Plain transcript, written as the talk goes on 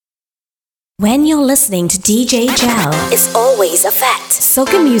When you're listening to DJ Gel, it's always a fact.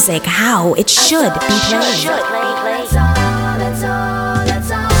 Soca music, how it should be played.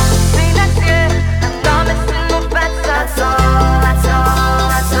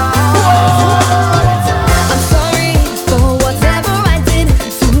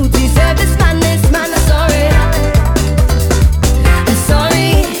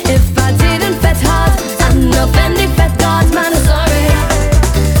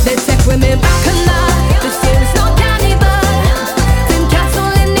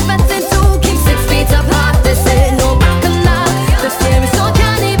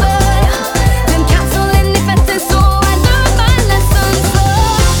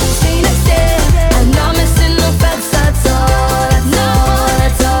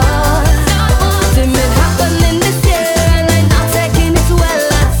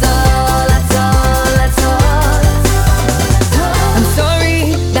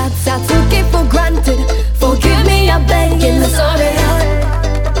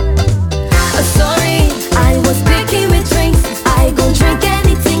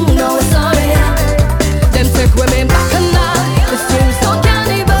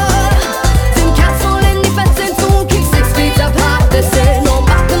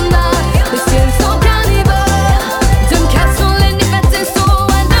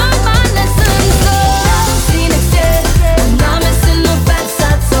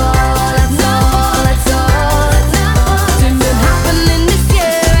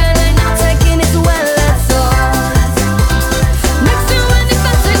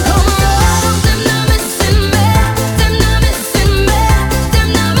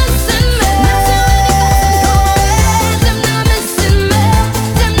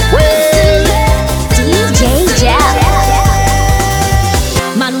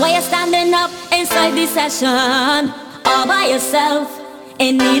 All by yourself,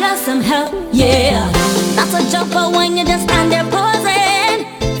 in need of some help, yeah. Not a joker when you just stand there posing,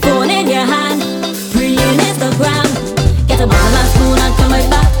 phone in your hand, pre in Instagram. Get a bottle and spoon and come right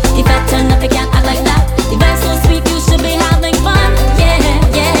back. If I turn up, you can't act like that. The vibe's so sweet, you should be having fun, yeah,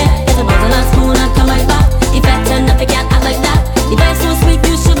 yeah. Get a bottle and spoon and come right back. If I turn up, you can't act like that. The vibe's so sweet,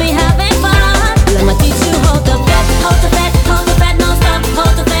 you should be having fun. Let me teach you how to bet, how to bet, how to bet, non stop, how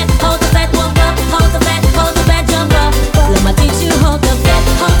to bet, walk up, how to bet, jump up. Let me teach you how to bet,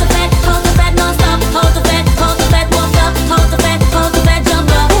 how to bet, non stop, how to bet, walk up, how to bet,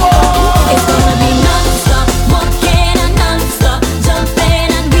 jump up. It's gonna be non stop, walking and non stop,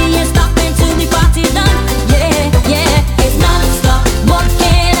 jumping and we ain't stopping till we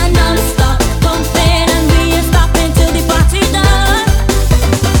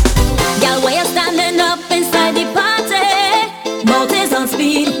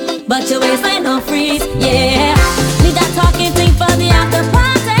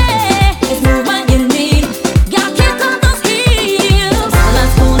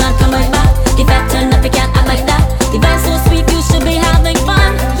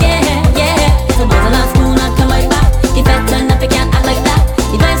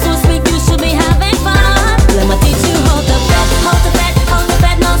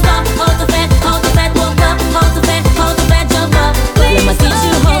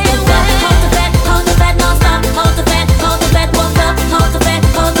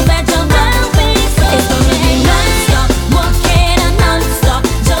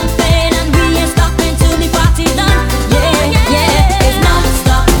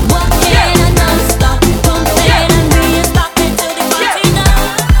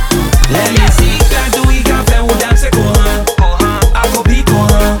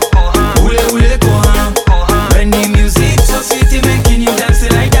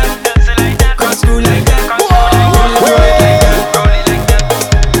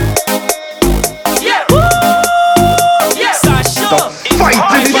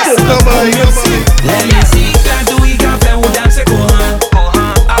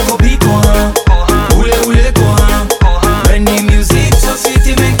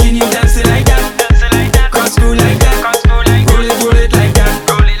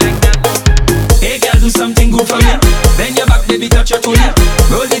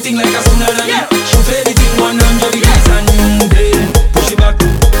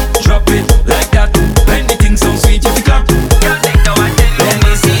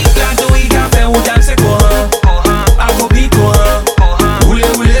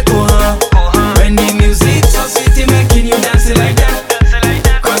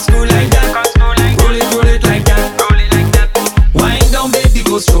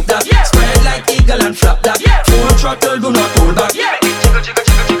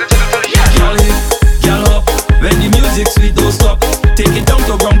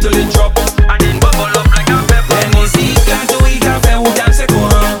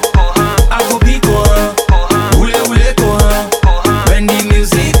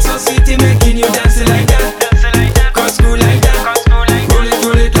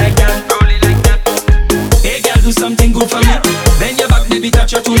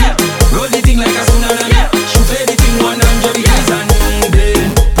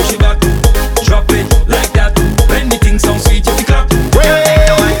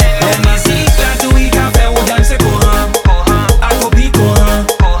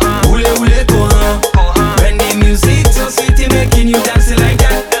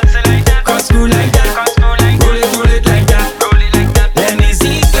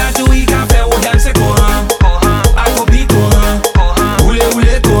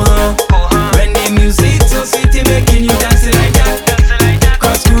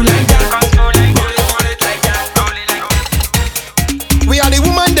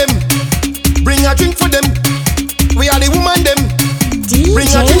them. Bring a drink for them. We are the woman them. Bring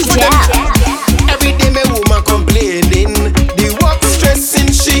a drink for them. Every day my woman complaining. The work stressing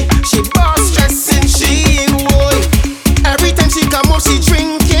she boss stressing she. Boy. Every time she come up she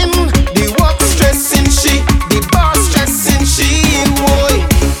drinking. The work stressing she, the boss stressing she. Boy.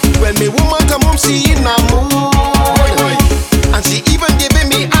 When my woman come home she in a mood. And she even giving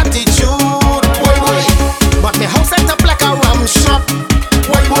me attitude. Boy. But my house set up like a ram shop.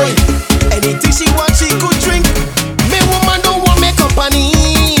 Boy. Anything she want she could drink. My woman don't want me company.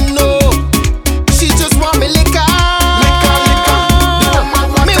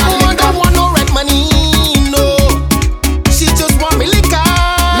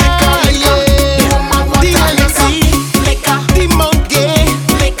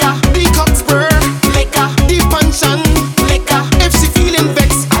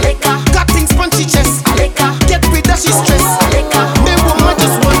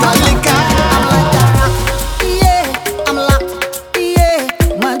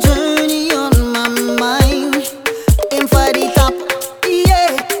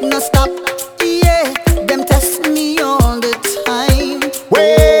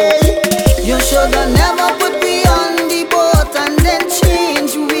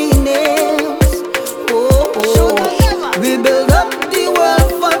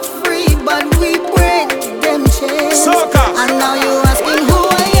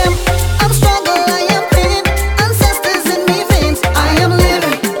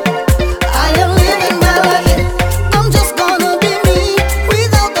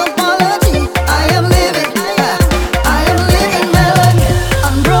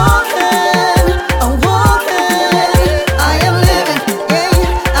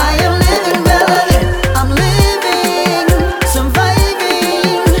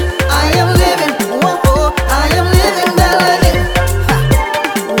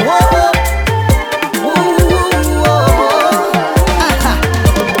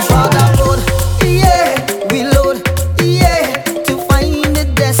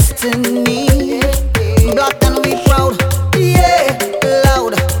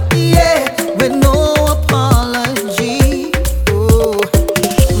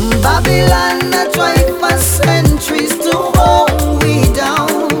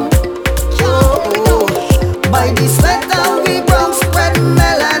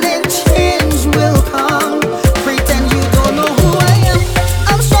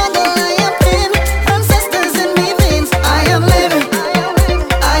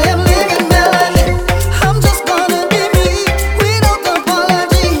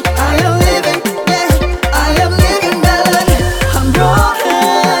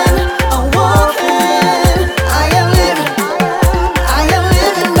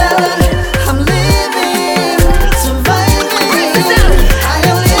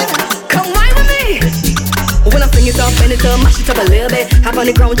 On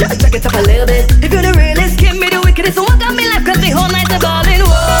the ground, just check it up a little bit. If you're the realest, give me the wickedest. So walk on me life, cause the whole night's a ballin'.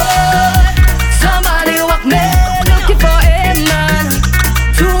 Whoa, somebody walk me, looking for a man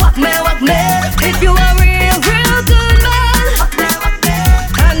to walk me. If you a real good man,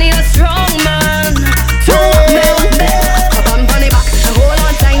 I need a strong man to walk me. Up on the back, and hold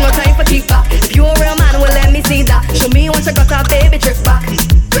on tight, no time for keep back. If you a real man, well let me see that. Show me once you got a baby, trick back.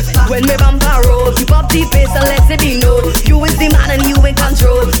 When me bumper roll, keep up the pace and let it be known. You is the man and you in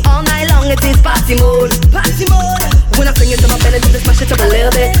control. All night long it is party mode. Party mode. When I fling it to my belly, just smash it up a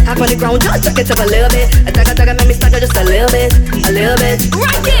little bit. Hop on the ground, just chuck it up a little bit. Tagga, make me stagger just a little bit.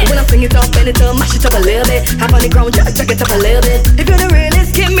 Right there. When I fling it up, belly to mash it up a little bit. Hop on the ground, just chuck it up a little bit. If you're the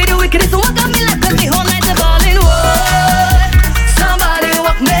realest, give me the wickedest. So walk on me like cause the whole night's a ballin'. Whoa, somebody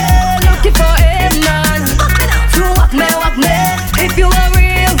walk me, looking for a man to walk me. If you a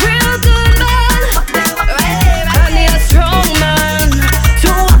real good man, I need a strong man to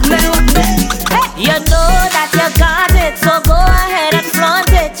walk me. You know that you got it, so go ahead and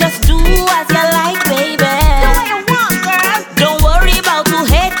flaunt it. Just do as you like, baby. Do what you want, girl. Don't worry about who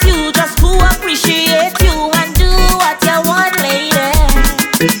hate you, just who appreciate you, and do what you want, lady.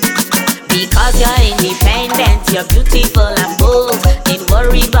 Because you're independent, you're beautiful and bold. Ain't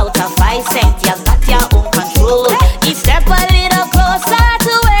worry about a 5 cent, you got your own control. You step a little closer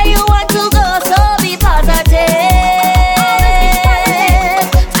to where you want to go, so be positive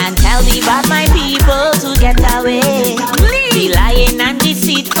and tell me about my people to get away. Be lying and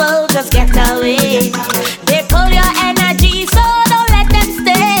deceitful, just get away. They pull your energy, so don't let them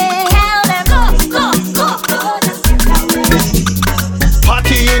stay. Tell them go, just get away.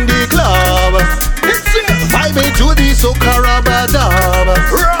 Party in the club, vibing to the soca rubber dub.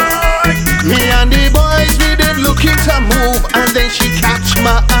 Right. Me and the boys, we did looking to move, and then she catch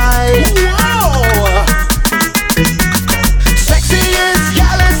my eye.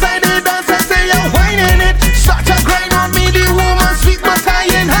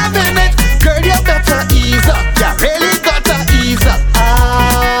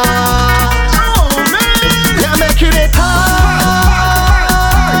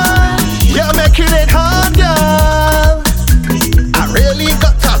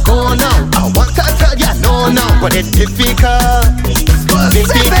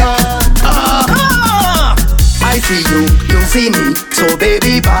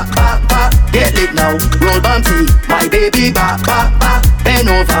 baby back, back, back. Get lit now, roll bumpy. My baby back, back, back. Bend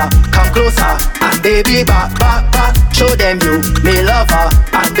over, come closer. And baby back, back, back. Show them you, me lover.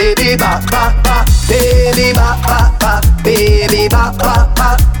 And baby back, back, back. Baby back, back, back. Baby back, back,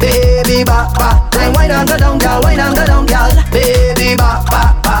 back. Baby back, back. Then wine and go down, girl, wine and go down, girl. Baby back,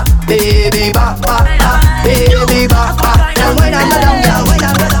 back, back. Baby back, back, back. Baby back, back. Then wine and go down, girl, wine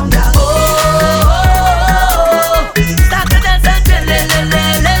and go down, girl. Start to dance and start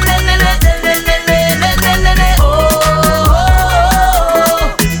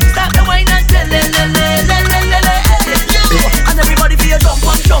to wine and and everybody feel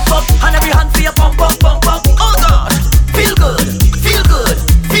jump up, and every hand feel pump up. Oh gosh, feel good, feel good,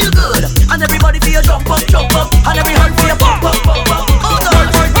 feel good, and everybody feel jump up, and every hand feel pump up. Oh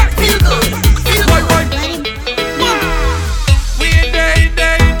gosh, feel good, feel good. We in day,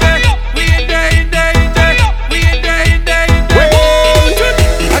 we in day.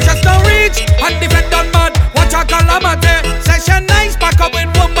 I just don't reach and defend on mad. Watch a calamity. Session nice, back up with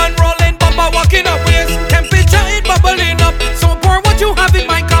woman rolling, bumper walking up waist. Temperature it bubbling up. So pour what you have in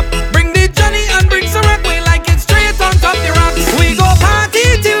my cup. Bring the Johnny and bring some rock. We like it straight on top the rocks. We go party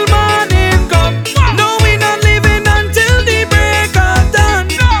till morning come. No, we not leaving until the break of dawn.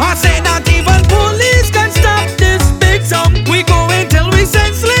 I say not even police can stop this big song. We go until we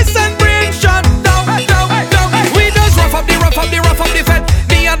senseless and brain shut down. We just rough up the fed.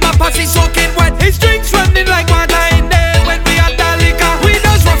 Me and my posse soaking wet. His drinks running like water in there when we had the liquor. We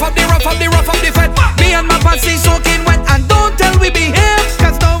just rough up the fed. Me and my posse soaking wet. And don't tell we behave,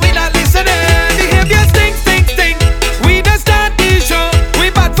 cause no we not listening. Behavior stink. We just start the show. We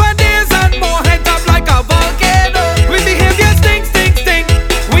bad for days and more, head up like a volcano. We behavior stink.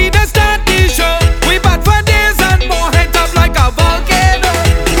 We just start the show. We bad for days and more, head up like a volcano.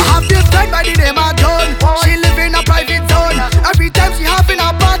 I have this friend by the name of Dawn. She live in a private zone. Every time she having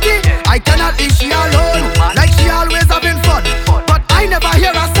a party, I cannot leave she alone. Like she always having fun, but I never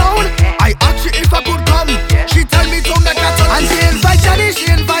hear a sound. I ask she if I could come. She tell me to make a turn. And she invite Johnny, she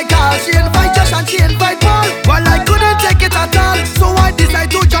invite Carl, she invite Josh and she invite Paul. Well, I couldn't take it at all, so I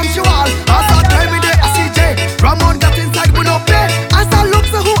decide to jump she wall. As I try me the CJ, Ramon got inside with no pay. As I look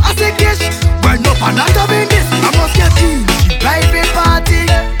to who I say kiss. Well, no, I'm not having this. I must get in. Private party.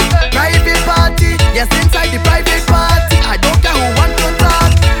 Yes, inside the private party. I don't care who want to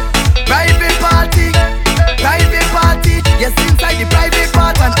talk. Private party. Yes, inside the private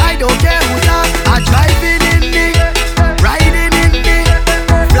part, and I don't care who talk. I driving in me, riding in me,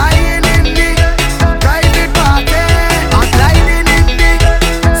 flying in me. Private party. I'm gliding in me,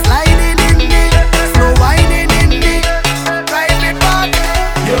 sliding in me, slow whining in me. Private party.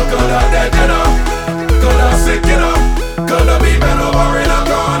 You coulda dead, you know. Coulda sick, you know. Coulda be bent over in a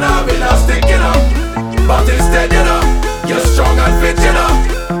corner with a stick, you know. But instead, you know, you're strong and fit, you know.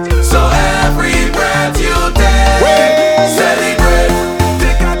 So every breath you take, celebrate.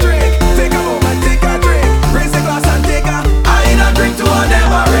 Take a drink, take a moment, take a drink. Raise a glass and take a. I ain't a drink to a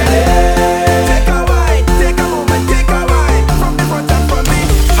them already. Take a wine, take a moment, take a wine. From the front and from me,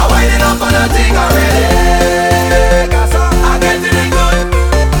 I winding up on a thing already. Cause I get it good,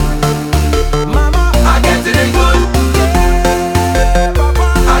 mama. I get it good, papa.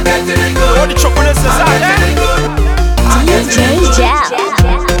 I get it good. Oh, the chocolate is I get it good. I get DJ it good. Jel.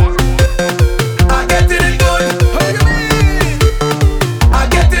 I get it good. How you mean? I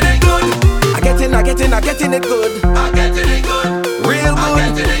get it good. I getting it good. I getting it good. Real good.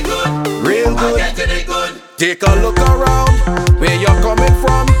 I getting it good. Real good. I getting it good. Take a look around where you're coming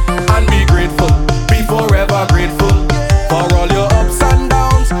from and be grateful. Be forever grateful for all your ups and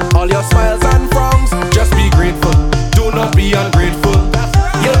downs, all your smiles and frowns. Just be grateful. Do not be ungrateful.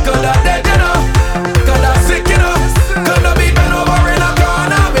 You coulda dead, you know. Coulda sick, you know. Coulda be bent over in a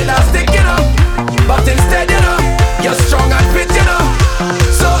corner with a stick, you know. But instead, you know, you're strong and fit, you know.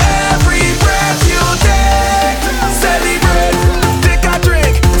 So every breath you take, celebrate. Take a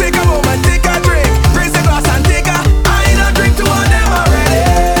drink, take a moment, take a drink. Raise a glass and take a. I ain't a drink to a them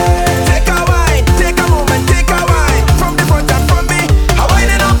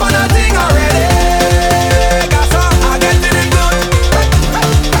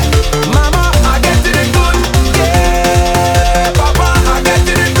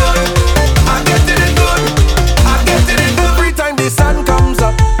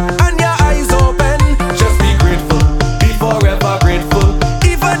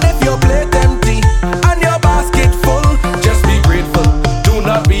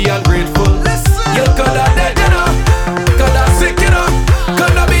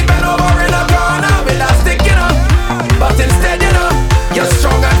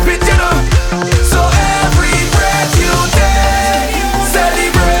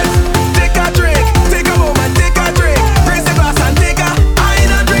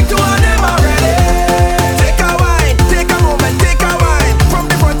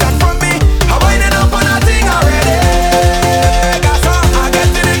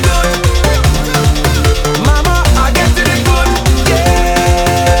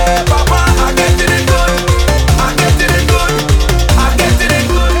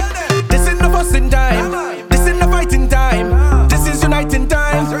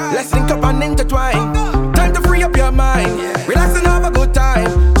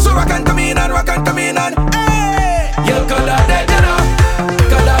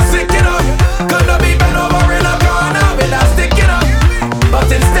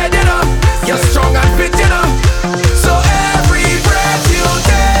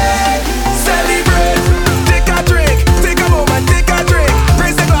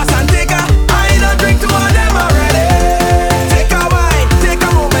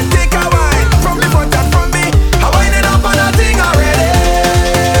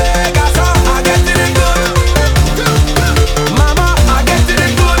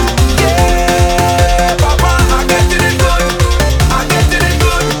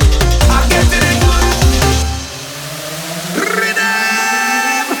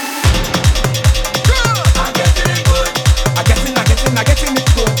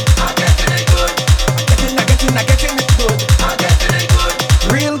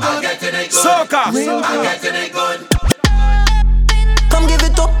sauce. I'm getting it good. Come give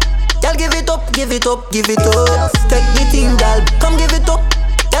it up, y'all give it up, give it up, give it up. Take the thing, girl. Come give it up,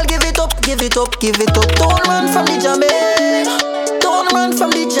 y'all give it up, give it up, give it up. Don't run from the jam, don't run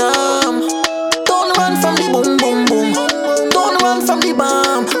from the jam. Don't run from the boom, boom, boom. Don't run from the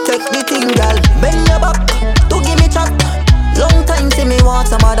bomb. Take the thing, girl. Bend your back, to give me chat. Long time see me want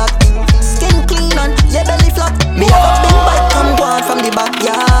some of that. Skin clean and your belly flat. Me have a big bite, come go on from the back,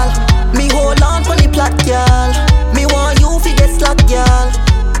 y'all. Me hold on for the plot, y'all. Me want you fi get slack, y'all.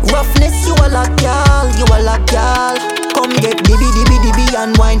 Roughness, you a lot, y'all. You a lot, y'all. Come get dibby, dibby, dibby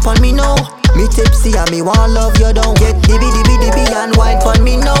and wine pon me now. Me tipsy and me want love you down. Get dibby, dibby, dibby and wine pon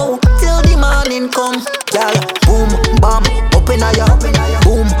me now. Till the morning come, y'all. Boom, bam, open a ya.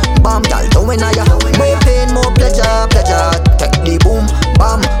 Boom, bam, y'all, down when I ya. More pain, more pleasure, pleasure. Take the boom,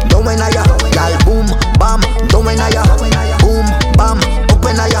 bam, down when I ya. Y'all, boom, bam, down when I ya. Boom, bam,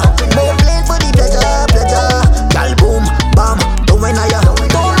 open a ya. More pain for the pleasure, pleasure. Y'all, boom, bam, down when I ya.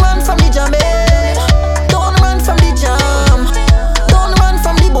 Don't run from the jam, don't run from the jam. Don't run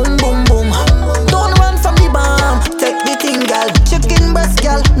from the boom, boom, boom. Don't run from the bomb. Take the thing, girl. Chicken breast,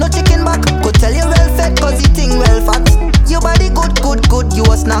 girl, no chicken back. Could tell you well fed, cause you think well fat. Your body good, good, good, you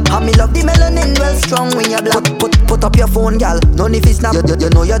a snack. And me love the melanin well strong when you're black. Put up your phone, gal, none if it's snap. You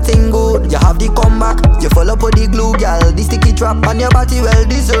know your thing good, you have the comeback. You follow up with the glue, gal, the sticky trap. And your body well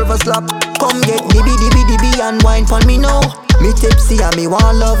deserve a slap. Come get dibby, dibby, dibby and wine for me now. Me tipsy and me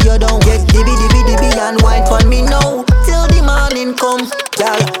want love you down. Get dibby, dibby, dibby and wine for me now. Till the morning come,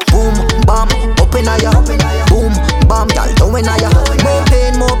 gal, boom, bam, open a ya. Boom, bam, gal, down when I ya. More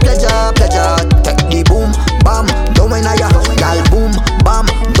pain, more pleasure, pleasure. Take the boom, bam, down when I ya. Gal, boom, bam,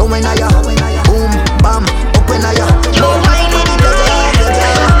 down when I ya. Boom, bam, open a ya. More pain, more pleasure,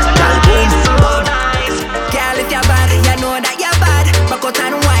 pleasure. Gal, boom, bam. Girl, if you're bad, you know that you're bad. Rock out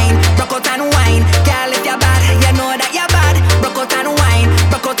and wine, rock out and wine. Girl, if you're bad, you know that you're bad. Rock out and wine,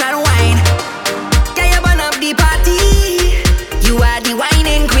 rock out and wine. Can you burn up the party? You are the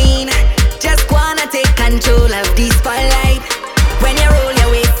whining queen. Just wanna take control of the spotlight. When you roll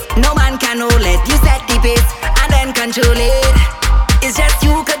your waist, no man can hold it. You set the pace and then control it. It's just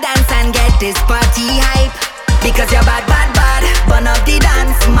you could dance and get this party hype. Because you're bad, bad, bad. Burn up the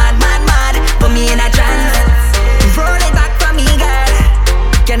dance, mad, mad, mad. Put me in a trance. Roll it back for me, girl.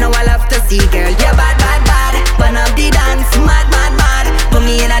 You know I love to see, girl. You're bad, bad, bad. Burn up the dance, mad, mad, mad. Put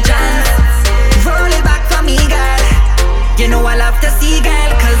me in a trance. Roll it back for me, girl. You know I love to see,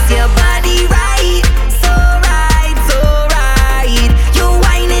 girl. Cause your body right. So right, so right. You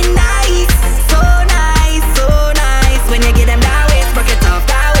whining nice. So nice, so nice. When you get them that waist, rock it off,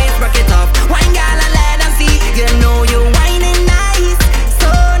 that waist, rock it off. Wine, girl, and let them see. You know you whining nice.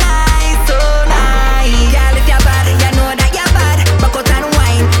 So nice, so nice. Girl, if you're bad, you know that you're bad. Rock out and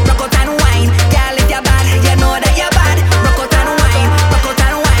wine, rock out and wine. Girl, if you're bad, you know that you're bad. Rock out and wine, rock out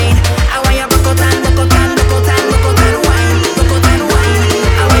and wine. I want you rock out and rock out and rock out and rock out and wine, rock out and wine.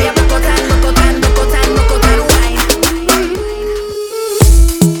 I want you rock out and rock out and rock out and rock out and wine.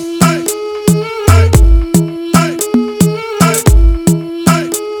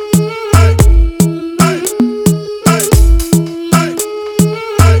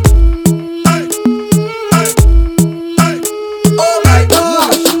 Oh my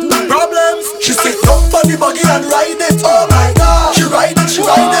gosh, problems. She sit up on the buggy and ride it. Oh my gosh, she ride it, she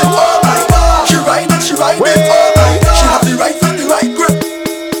ride it. Oh my gosh, she ride it, she ride it. Oh my gosh, she have the right foot, the right grip.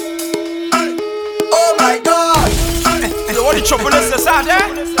 Oh my gosh, You want the trouble is this out there?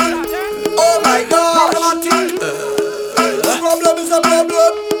 oh my gosh. Problem is a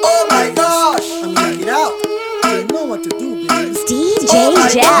problem. Oh my gosh, I'm gonna get out. You know what to do, baby. DJ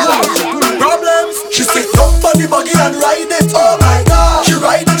Jell. Problems. She sit up on the buggy and ride it. Oh my gosh, she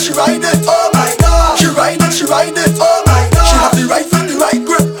ride it, she ride it. Oh my gosh, she ride it, she ride it. Oh my gosh, she have the right foot, the right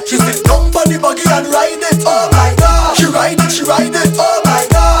grip. She sit up on the buggy and ride it. Oh my gosh, she ride it, she ride it. Oh my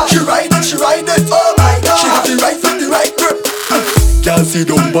gosh, she ride it, she ride it. Oh my gosh, she have the right foot, the right grip. Can't sit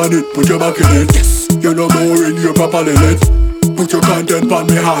down on it, put your back in it. Yes, you're no more in your proper limit. Put your content on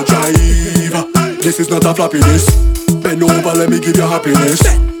me hard drive. This is not a floppiness. Bend over, let me give you happiness.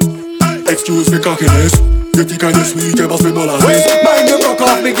 Excuse me cockiness. You think I just sweet, you must be molasses. Mind you broke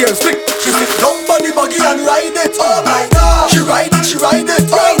off me gear stick. She sit up on the buggy and ride it. Oh my gosh, she ride it, she ride it.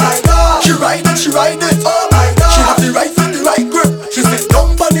 Oh my gosh, she ride it, she ride it. Oh my gosh, she have the right foot, the right grip. She sit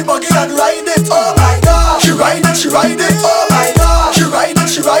up on the buggy and ride it. Oh my gosh, she ride it, she ride it. Oh my gosh, she ride it,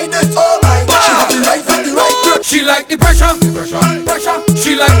 she ride it. Oh my gosh, she have the right foot, the right grip. She like the pressure, pressure, pressure.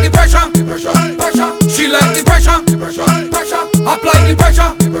 She like the pressure, pressure, pressure. She like the pressure, pressure, pressure. Apply the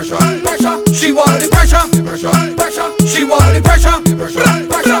pressure, pressure, pressure. She want the pressure, pressure, pressure. She want the pressure, pressure,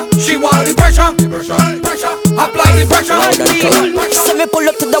 pressure. She want the pressure.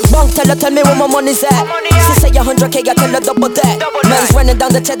 tell me where my money's at. She say 100K, I tell her double that. Man's running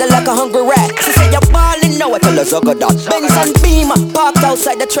down the cheddar like a hungry rat. She say you're ballin', now I tell her sugar that. Benz and Beamer, parked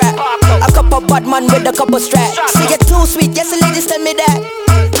outside the trap. A couple bad man with a couple straps. She get too sweet, yes the ladies tell me that.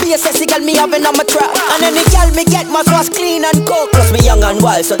 Be a sexy girl, me having on my trap. And any girl me get must wash clean and cook. Plus me young and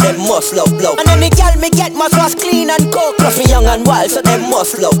wild, so them must love blow. And any girl me get must wash clean and cook. Plus me young and wild, so them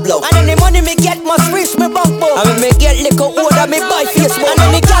must love blow. And any money me get must reach me bank book. And when me get liquor order me buy Facebook.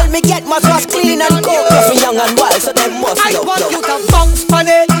 And any girl me get must wash clean and cook. Plus me young and wild, so them must love blow. I want you to bounce on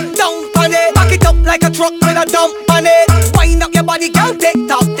it, down on it. Back it up like a truck with a dump on it. Wind up your body, girl, tick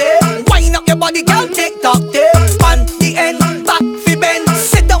tock there. Wind up your body, girl, tick tock there. On the end, back fi bend.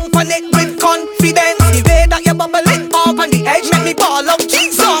 Sit down on it with confidence. The way that you bubble it up on the edge make me ball out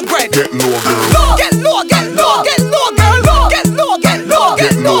cheese on bread. Get low, girl. Get low, get low, get low, girl. Get low, get low,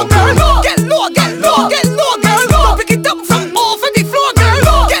 get low, girl. Get low, get low, get low, girl. Pick it up from over the floor,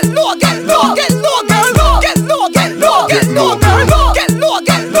 girl. Get low, get low, get low, girl. Get low, get low, get low, girl. Get low,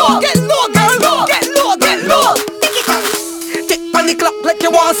 get low, get low, girl. Get low, get low. Pick it up. Tick on the clock like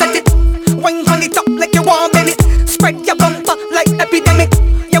you want set it. Wine on the top like you want bend it. Spread your bumper like epidemic.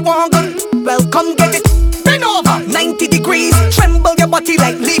 You want good? Well, come get it. Bend over 90 degrees. Tremble your body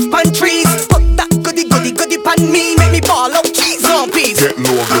like leaf pan trees. Put that goody goody goody pan me. Make me ball out cheese on peas. Get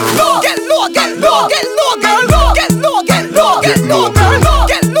low, girl. Get low, get low, get low, girl. Get low, get low, get low, girl.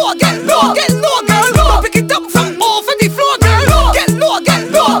 Get low, get low, get low, girl. Pick it up from over the floor, girl. Get low, get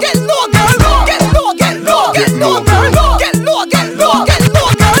low, get low, girl. Get low, get low, get low, girl. Get low, get low, get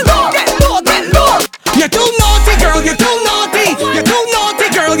low, girl. Get low, get low. You're too naughty, girl. You're too naughty. You're too naughty,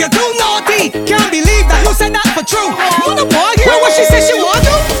 girl. You're too naughty. Can't believe that you said that for true. Wanna boy hear what she said she want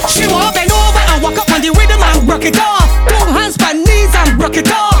to? She want bend over and walk up on the rhythm and rock it off. Two hands by knees and rock it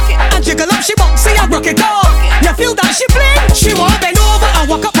off. And jiggle up, she bouncy and rock it off. You feel that she fling? She want bend over and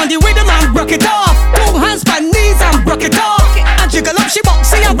walk up on the rhythm and rock it off. Two hands by knees and rock it off. And jiggle up, she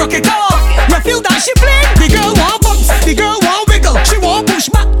bouncy and rock it off. You feel that she fling? The girl want bounce, the girl want wiggle. She want push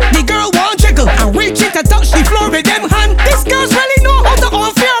back, the girl want jiggle. And reach it and touch the floor with them hand. This girl's really know how to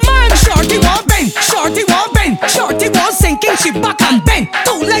unfair man. Shorty want bend, shorty want bend. Shorty want sinking, she back and bend.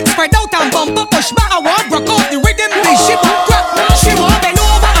 Two legs spread out and bumper push back. I want rock off the rhythm, the ship grab. She want bend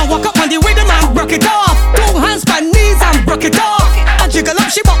over and walk up on the rhythm and rock it off. Two hands by knees and rock it off. And jiggle up,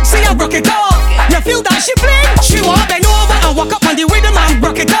 she bouncy and rock it off. You feel that she fling? She want bend over and walk up on the rhythm and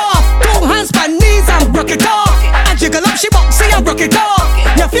rock it off. Two hands by knees and rock it off. And jiggle up, she bouncy and rock it off.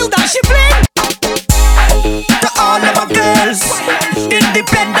 You feel that she fling? To all of my girls,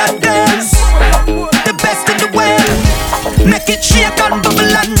 independent girls, the best in the world. Make it shake and bubble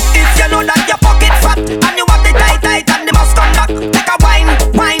and if you know that your pocket fat and you want the tight and they must come back. Take a wine,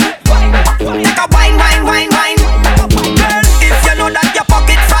 wine, take a wine, wine, wine, wine. Girl, if you know that your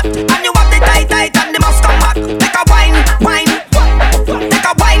pocket fat and you want the tight and they must come back. Take a wine, wine, take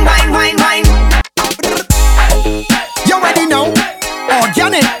a wine, wine, wine, wine. You already know,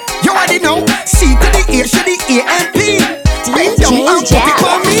 organic. You already know. C to the A, to the A&P. Bend down and put it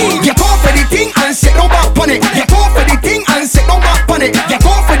on me. Get off of the thing and sit down back on it. Get off of the thing and sit down back on it. Get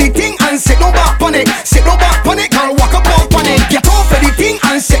off of the thing and sit down back on it. Sit down back on it, girl, walk up on it. Get off of the thing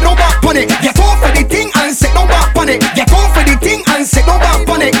and sit down back on it. Get off of the thing and sit down back on it. Get off of the thing and sit down back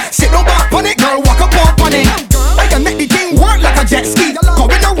on it. Sit down back on it, girl, walk up on it. I can make the thing work like a jet ski.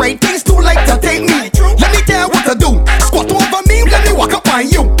 Going the right things too late to take me. Let me tell you what to do. Squat over me, let me walk up on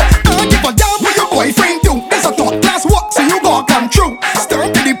you. I'll give a damn what your boyfriend do. There's a thought class walk, so you gon' come true. Stir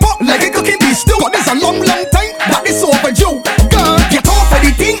up in the pot like a cooking beef stew. But there's a long time, but it's overdue. Girl, get off of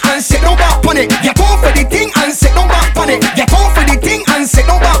the thing and sit down back on it. Get off of the thing and sit down back on it. Get off of the thing and sit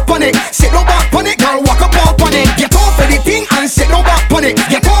down back on it. Sit down back on it, girl, walk up on it. Get off of the thing and sit down back on it.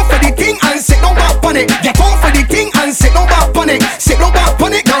 Get off of the thing and sit down back on it. Get off of the thing and sit down back on it. Sit down back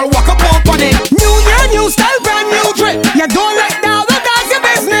on it, girl, walk up on it. New year, new style, brand new drip. You don't like that, well that's your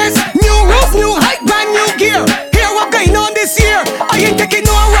business. New rules, new height, brand new gear. Hear what going on this year. I ain't taking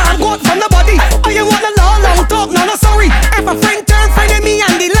no wrong goat from nobody. I ain't wanna long talk, no sorry. If a friend turn friend of me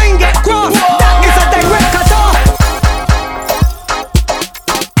and the line get crossed, that is a direct cut off.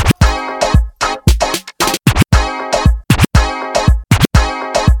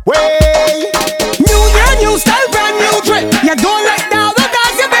 Way. New year, new style, brand new drip. You don't like that, well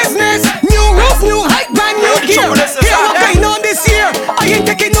that's your business. New rules, new height, brand new gear. Hear what going on this year. I ain't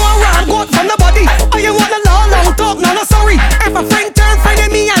taking no wrong goat from nobody. I ain't wanna long talk, no sorry. If a friend turn friend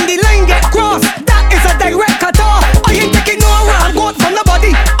of me and the line get crossed, that is a direct cut off. I ain't taking no wrong goat from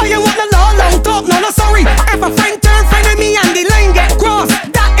nobody. I ain't wanna long talk, no sorry. If a friend turn friend of me and the line get crossed,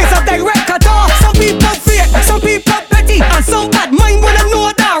 that is a direct cut off. Some people fake, some people petty, and some bad mind wanna know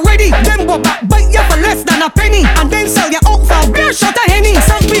that already.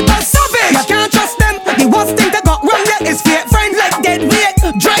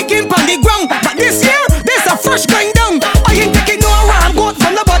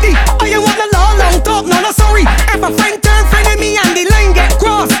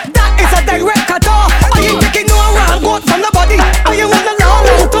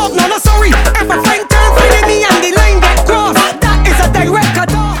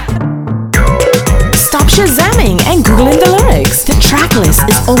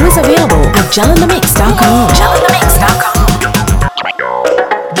 Always available at gelinthemix.com.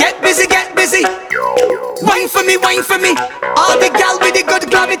 Get busy, get busy. Wine for me, wine for me. All the gal with the good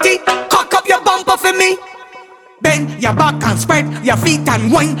gravity. Cock up your bumper for me. Bend your back and spread your feet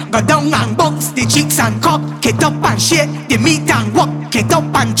and wine. Go down and bounce the cheeks and cock it up and shake the meat and walk it up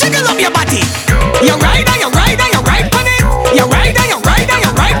and jiggle up your body. You ride and you ride and you ride on it. You ride and you ride and you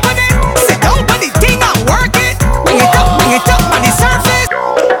ride on it. Sit down on the thing and work it. Bring it up on the surface.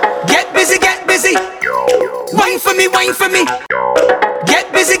 Get busy, get busy. Wine for me, wine for me.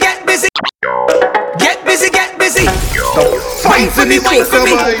 Get busy, get busy. Get busy, get busy. Wine for me, wine for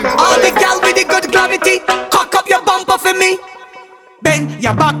me. All the gal with the good gravity. Cock up your bumper for me. Bend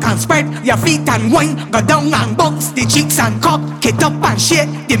your back and spread your feet and wine. Go down and bounce the cheeks and cock it up and shake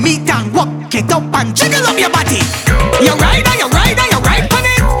the meat and walk it up and jiggle up your body. You ride and you ride and you ride on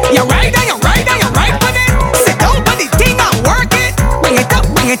it. You ride and you ride and you ride on it. Sit down on the thing and work it. Bring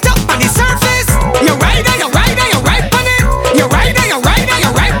it up on the surface. You ride and you ride and you ride on it. You ride and you ride and you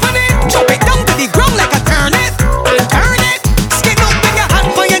ride on it. Drop it down to the ground like a turnip and turn it. Skin up in your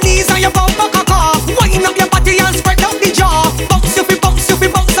hand for your knees and your bumper cock off. Wind up your body and spread out the jaw. Bounce up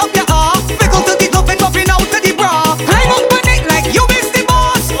your ass. Wiggle to the glove and buffing out to the bra. Climb up on it like you is the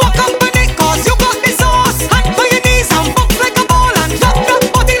boss. Walk up on it cause you got the sauce. Hand for your knees and bounce like a ball and drop that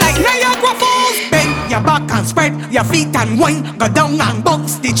body like Niagara Falls. Bend your back and spread your feet and wine. Go down and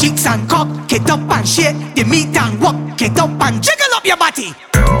bounce the cheeks and cock it up and shake the meat and walk it up and jiggle up your body.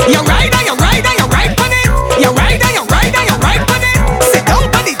 You ride and you ride and you ride on it. You ride and you ride and you ride on it. Sit down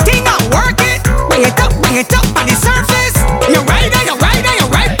on the thing and work it. Bring it up on the surface. You ride and you ride and you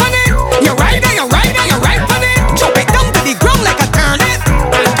ride on it. You ride and you ride and you ride on it. Drop it down to the ground like a turnip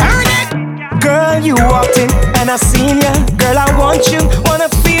and turn it. Girl, you walked in and I seen ya. Girl, I want you, wanna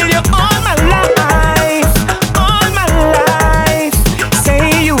feel you all my life, all my life.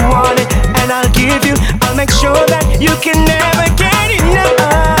 Say you want it and I'll give you. I'll make sure that you can never get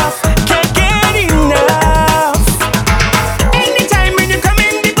enough. Can't get enough. Anytime when you come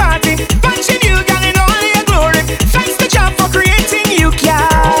in the party, punching you, girl, in all your glory. Thanks to job for creating you,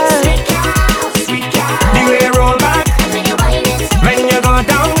 girl. The way you roll back when you go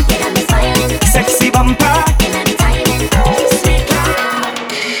down, sexy bumper.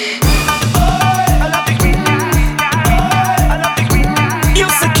 You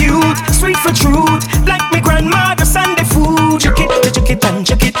so cute, sweet for truth, like me grandmother Sunday food. Chuck it and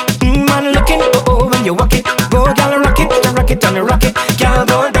chuck it. Man looking, oh when you walk it. Go girl rock it and rock it and rock it. Girl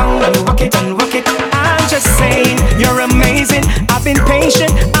go down and walk it and walk it. I'm just saying, you're amazing. I've been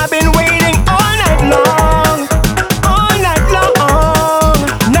patient, I've been waiting all night long, all night long.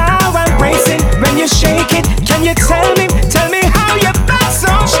 Now I'm bracing when you shake it. Can you tell me how your back's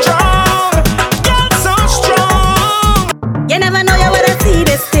so strong? Girl, so strong. You never know you wanna see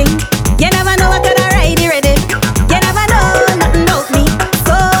this thing. You never know I coulda ride it ready. You never know nothing about me.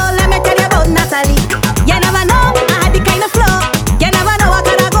 So let me tell you about Natalie. You never know I had the kind of flow. You never know I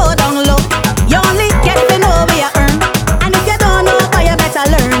coulda go down low. You only get to know where you earn. And if you don't know, boy, you better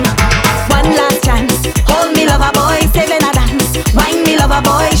learn. One last chance. Hold me, lover boy, saving a dance. Wine me, lover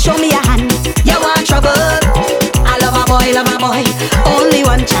boy, show me a hand. You want trouble? I lover boy. Only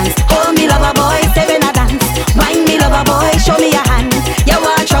one chance. Hold me, lover boy, saving a dance. Wine me, lover boy, show me a hand. You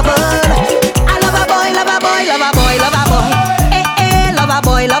want trouble? I lover boy. Lover boy. Lover boy. Lover boy.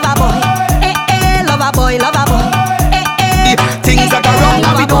 Things that are wrong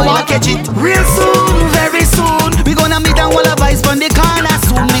and we don't want to catch it. Real soon, very soon, we gonna meet and all the vibes from the corner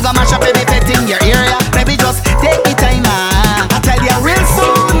soon. We gonna mash up every pet in your area. Maybe just take the time, I tell you, real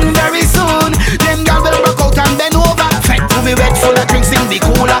soon, very soon. Them girls will rock out and bend over. Fed to me wet full of drinks in the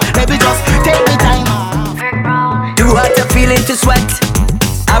cooler. Maybe just take the time. Too hot to feel into sweat.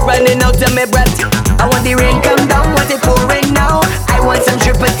 I'm running out of my breath. I want the rain come down, want it pouring now. I want some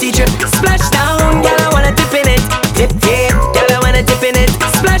drip drip. Splash down, girl, I wanna dip in it. Dip, girl, I wanna dip in it.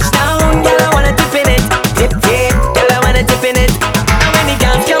 Splash down, girl, I wanna dip in it. Dip, girl, I wanna dip in it. And when the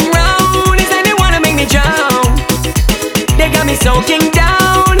girls come round, it's like they wanna make me drown. They got me soaking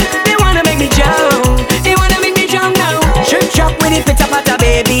down. They wanna make me drown. They wanna make me drown now. Drip drop with the pitter patter,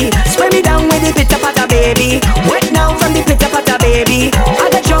 baby. Spray me down with the pitter patter, baby. Wet now from the pitter patter, baby. I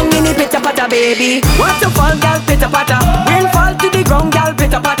got drunk in the pitter patter, baby. Waterfall, girl, pitter patter. Rainfall to the ground, girl,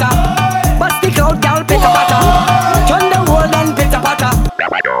 pitter patter. Bust the cloud, girl, pitter patter. Thunder roll and pitter patter.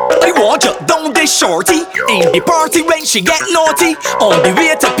 I want you down there, shorty. find the party when she get naughty. On the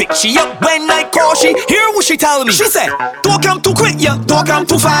way to pick she up when I call she. Hear what she tell me. She said, don't come too quick, yeah, don't come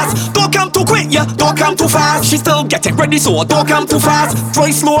too fast. Don't come too quick, yeah, don't come too fast. She still getting ready, so don't come too fast.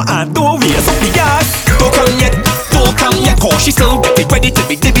 Try slow and don't raise up the gas. Don't come yet, cause she still getting ready to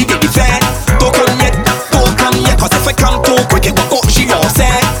be dibby dibby fat. Don't come yet, cause if I come too quick it will go she all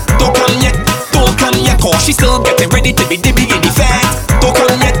sad. Don't come yet, cause she still getting ready to be dibby dibby fat. Don't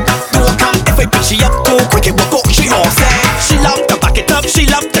come yet, if I pick she up too quick it will go she all sad. She love to back it up, she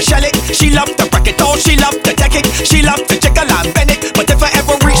love to shell it, she love to break it out, she love to deck it, she love to jiggle and bend it. But if I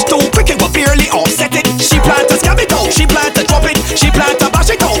ever reach too quick it will barely offset it. She plan to scam it out, she plan to drop it, she plan to bash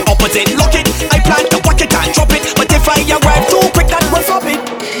it out, opposite lock it. I plan to whack it and drop it, but if I arrive too quick that will flop it.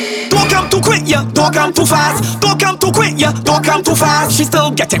 Don't come too quick, yeah, don't come too fast. Don't come too quick, yeah, don't come too fast. She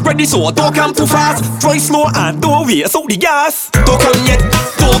still getting ready, so don't come too fast. Try slow and don't raise out the gas. Don't come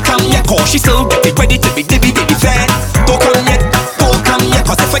yet, cause she still getting ready to be dibby dibby fat. Don't come yet,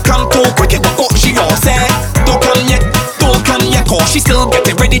 cause if I come too quick it will go she all sad. Don't come yet, cause she still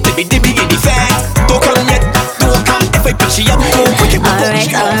getting ready to be dibby dibby fat. Don't come yet, if I pick she up too quick it will go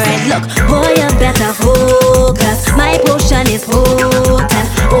she all sad. Alright, look, boy you better focus. My potion is potent.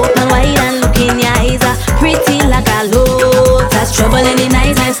 Open wide and look in your eyes, pretty like a lotus. Trouble in the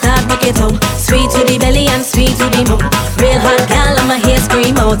night and start book it out. Sweet to the belly and sweet to the mouth. Real hot girl, I'ma hear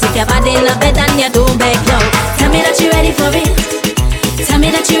scream out. If you're bad in the bed and you don't beg now. Tell me that you ready for it. Tell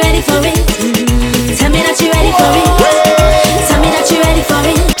me that you ready for it. Tell me that you ready for it. Tell me that you ready for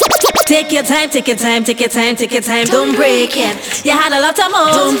it. Take your time, take your time, take your time, take your time. Don't break it. You had a lot of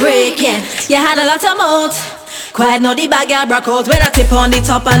mouth. Don't break it. You had a lot of mouth. Quiet now the bag girl broke out. When I tip on the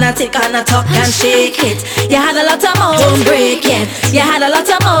top and I tick on the top and shake it. You had a lot of mouth. Don't break it. You had a lot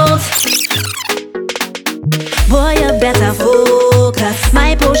of mouth. Boy you better focus.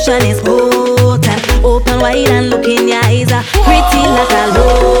 My potion is potent. Open wide and look in your eyes, pretty like a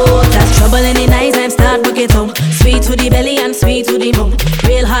lotus. Trouble in the night time start book it out. Sweet to the belly and sweet to the mouth.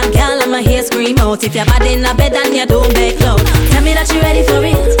 Real hot girl I'ma hear scream out. If you're bad in the bed and you don't beg loud. Tell me that you ready for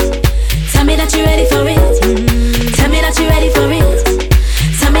it. Tell me that you ready for it. Tell me that you ready for it.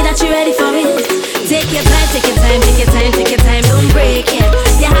 Tell me that you ready for it. Take your time, take your time, take your time, take your time. Don't break it.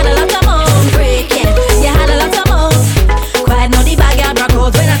 You had a lot of mouth. Don't break it. You had a lot of mouth. Quiet now the bag girl broke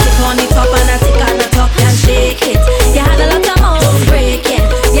out. When I tick on the top and I tick on the top and shake it. You had a lot of mouth. Don't break it.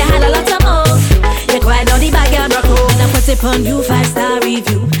 You had a lot of mouth. You quiet now the bag girl broke out. Now put it on you 5-star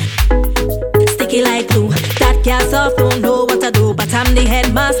review. Sticky like glue. That girl soft don't know what to do, but I'm the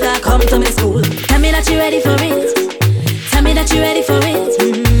headmaster. Come to my school. Tell me that you ready for it. Tell me that you ready for it.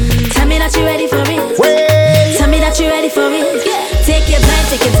 Tell me that you ready for it. Tell me that you ready for it. Take your time,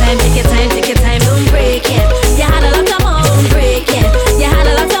 take your time, take your time, take your time. Don't break it. You had a lot of mouth. Don't break it. You had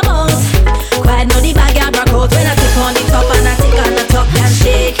a lot of mouth. Quiet now the bag girl broke out. When I tick on the top and I tick on the top and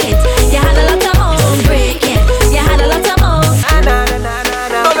shake it. You had a lot of mouth. Don't break it. You had a lot of mouth.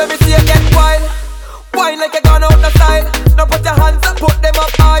 Now let me see you get wild. Wine like you gone out the style. Now put your hands up, put them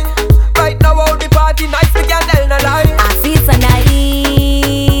up high. Right now out the party, nice to get tell no lie. I feel so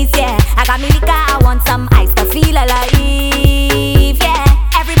nice, yeah. I got me liquor, I want some ice to feel alive, yeah.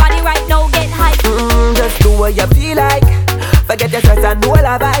 Everybody right now get hype. Just do what you feel like. Forget your stress and all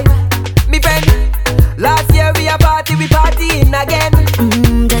a vibe. Me friend, last year we partying again.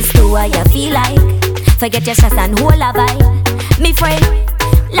 Just do what you feel like. Forget your stress and whole a vibe. Me friend,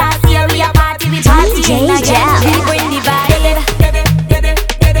 last year we partying again. We bring the vibe.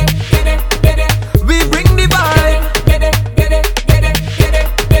 We bring the vibe.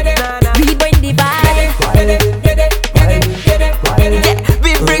 We bring the vibe.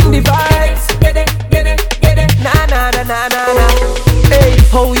 We bring the vibes. Na. Hey,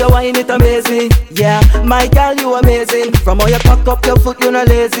 how you wine it amazing. Yeah, my girl you amazing. From how you cock up your foot you no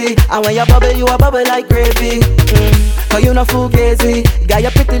lazy. And when you a bubble like gravy. Cause you no fugazi. Got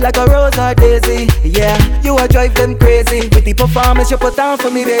you pretty like a rose or daisy. Yeah, you a drive them crazy. With the performance you put on for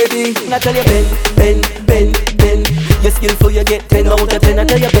me baby. I tell you bend. You're skillful you get 10 out of 10. I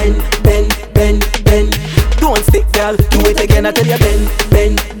tell you bend. Don't stick girl, do it again. I tell you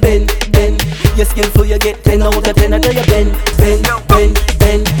bend. You're skillful you get 10 out of 10. I tell you bend.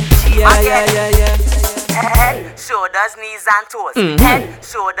 Yeah. Head, shoulders, knees and toes. Head,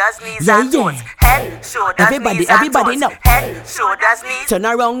 shoulders, knees and toes. Head, shoulders, everybody, knees everybody and know. toes. Head, shoulders, knees. Turn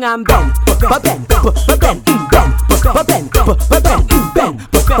around and bend.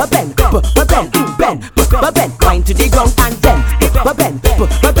 Wind to the ground and bend.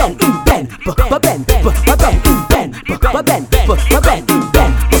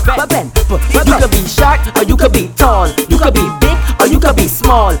 You could be be short or you could be tall. You could be big or you could be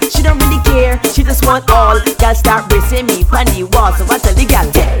small. She don't really care, she just want all. Girl start bracing me on the wall. So I tell the girl,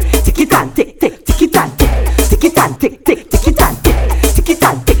 tick it and tick, tick, tick it and tick, tick it and tick, tick, tick it and tick, tick it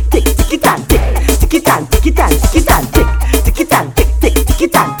and tick, tick, tick it and tick, tick it and tick it and tick it and tick, tick it and tick, tick, tick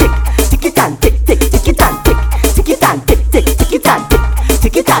it and tick, tick it and tick, tick, tick it and tick, tick it and tick, tick, tick it and tick,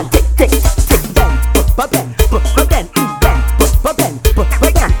 tick it and tick, tick, tick bend, bend, bend,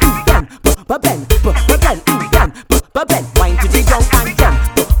 bend, wine to the ground and jam,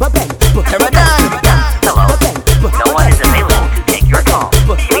 bend, No one is available to take your call.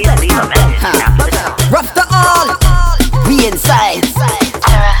 Please leave a message after the tone. rough to all, we inside.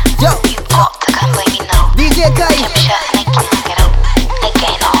 Yo, DJ Kai.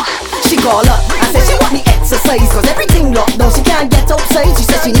 She call up and said she want the exercise, cause everything locked down, she can't get outside. She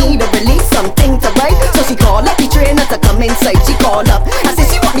said she need a release, something to write. So she call up the trainer to come inside. She call up and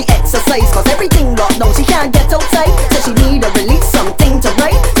said she want the exercise, cause everything locked down, she can't get outside. So she need a release, something to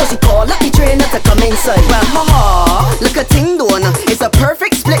write. So she call up the trainer to come inside. Well, look a ting doing, it's a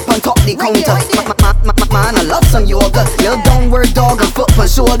perfect split on top the counter. Man, I love some yoga. Little downward dog and foot on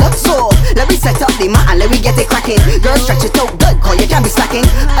shoulder. So let me set up the mat and let me get it cracking. Girl, stretch it out good, cause you can't be slacking.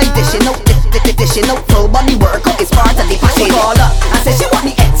 I dishing out, dishing out, full body workout is part of the package. She call up and said she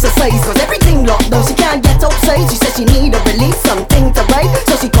want the exercise, cause everything locked down, she can't get outside. She said she need a release, something to write.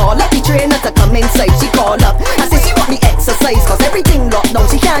 So she call up the trainer to come inside. She call up and said she want the exercise, cause everything locked down,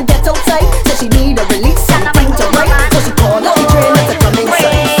 she can't get outside. So she need a release, something to write. So she call up the trainer to come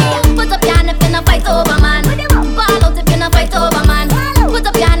inside. Put up your hand if you no fight over man. Ball out if you no fight over man. Put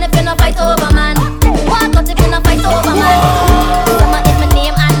up your hand if you no fight over man. Walk out if you no fight over man. Summer is my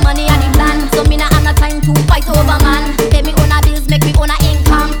name and money and the plan. So me nah have no time to fight over man. Pay me own a bills, make me own a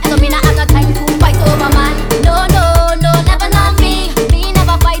income. So me nah have no time to fight over man. No, no, no, never not me. Me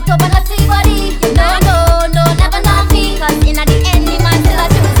never fight over nobody. No, no, no, never not me. Cause in the end, the man still a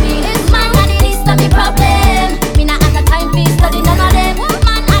choose me. This man a the least of me problem. Me nah have no time to study none of them.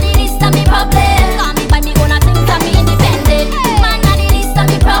 Man a the least of me problem. Call me by me own a things and me independent. Man a the least of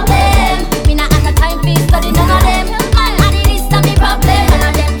me problem. Me nah have no time to study none of them. Man a the least of me problem. None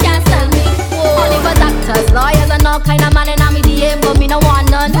of them can't sell me. Only for doctors, lawyers and all kind of man in a me DM, but me no want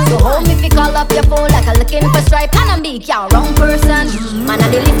none. So hold me if you call up your phone like a looking for stripe and I'm big, yeah, wrong person. Man a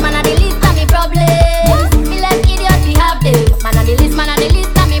the least of me problem. Me left idiot we have them. Man a the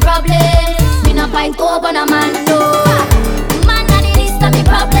least of me problem. Me no fight over no man, no. Man a the least of me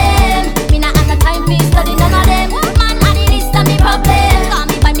problem. Me no have no time to study none of them. Man a the least of me problem. Call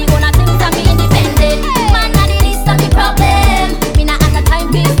me by me own a things and me independent. Man a the least of me problem. Me no have no time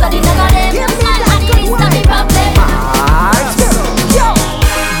to study none of them. Man a the least of me problem.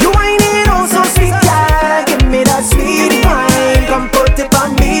 You ain't it all so sweet, girl. Give me that sweet wine. Come put it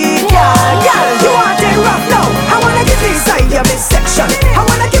on me, girl. Girl, you want it rough now. I wanna get inside your midsection. I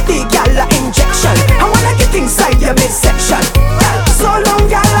wanna get the girl a injection. I wanna get inside your midsection. So long,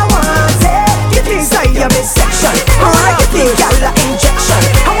 girl, I want it. Get inside your midsection. I wanna get the girl a injection.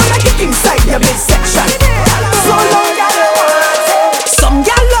 I wanna get inside your midsection. So long, girl, I want it. Some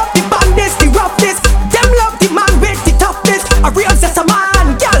girl love the bandits, the roughness. Them love the man with the toughness. A real zesta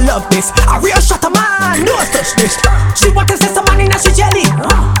man, girl love this. A real shutter man, no touch this. She want a zesta man in a she jelly.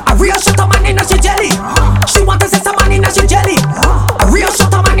 A real shutter man in a she jelly. She want a zesta man in a she jelly. A real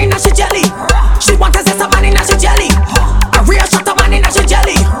shutter man in a she jelly. She want a zesta man in a she jelly. A real shutter man in a she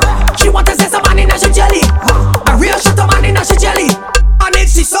jelly. She want a zesta man in a she jelly. A real shutter man in a she jelly. And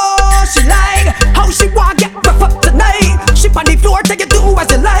it's she so she like how she want get rough up tonight. She on the floor, take it do as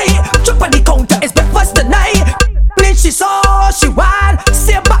you like. Jump on the counter, it's breakfast tonight. Then she saw she want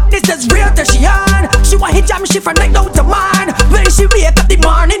say back this is real till she on. She want hit jam she from night down to man. When she wake up the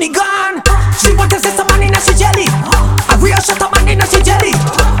morning he gone. She want to say some man in a she jelly. A real shutter man in a she jelly.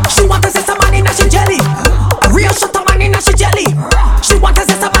 She want to say some man in a she jelly. A real shutter man in a she jelly. She want to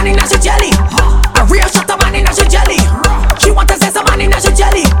say some man in a she jelly. A real shutter man in a she jelly. She want to say some man in a she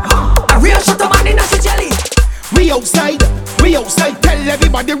jelly. A real shutter man in a she jelly. We outside, tell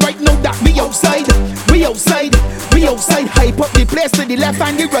everybody right now that we outside, we outside, we outside, hype up the place to the left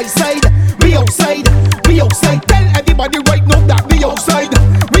and the right side. We outside, tell everybody right now that we outside,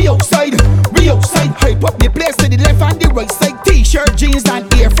 we outside, hype up the place to the left and the right side. T-shirt, jeans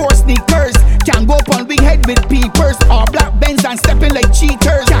and Air Force sneakers, can go up on big head with peepers, or black Benz and stepping like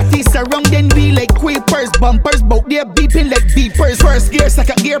cheaters. Catty surrounding we like queepers, bumpers bout there beeping like beepers. First gear,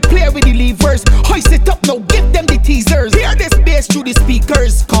 second gear, play with the levers, hoist it up now, give them the teasers. Hear this bass through the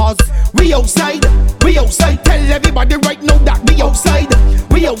speakers, cause we outside, tell everybody right now that we outside,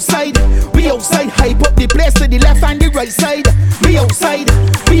 we outside, hype up the place to the left and the right side. We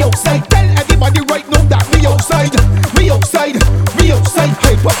outside, tell everybody right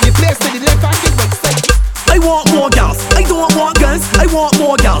want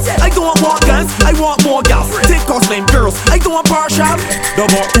more girls. I don't want guns, I want more girls. Take Muslim girls, I don't want partial.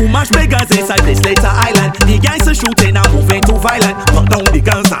 Don't want too much beggars inside this later island. The gangs are shooting and moving too violent. Put down the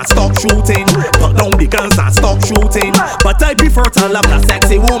guns and stop shooting. Put down the guns and stop shooting. But I prefer to love a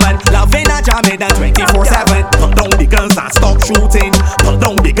sexy woman, loving a jamming and 24/7. Put down the guns and stop shooting. Put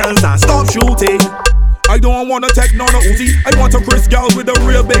down the guns and stop shooting. I don't wanna take no Uzi. I want a Chris girl with a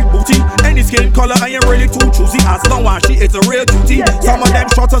real big booty. Any skin color, I ain't really too choosy. As long as she is a real cutie. Some of them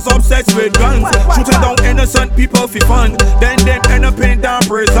shotters obsessed with guns, shooting down innocent people for fun. Then them end up in down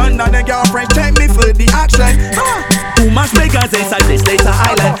prison. And then girlfriends check me for the action. Too much beggars inside this later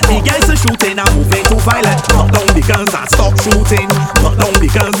island. The guys are shooting and moving too violent. Put down the guns and stop shooting. Put down the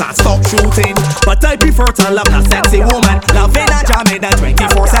guns and stop shooting. But I prefer to love a sexy woman, loving a jamming and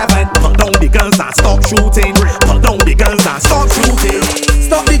 24/7. Put down the guns and stop shooting. Put down the guns and stop shooting.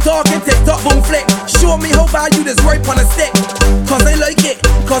 Stop the talking, TikTok, boom, flick. Show me how bad you just rape on a stick. Cause I like it,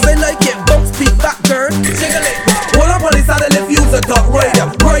 cause I like it. Bounce, speak back, girl, jiggle it. Hold up on the saddle if you's a talk rider.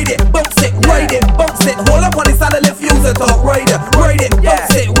 Ride it, bounce it, ride it, bounce it. Hold up on the saddle if you's a talk rider. Ride it,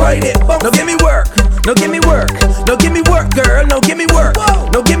 bounce it, ride it, bounce it. Now give me work, now give me work. Now give me work, girl, now give me work.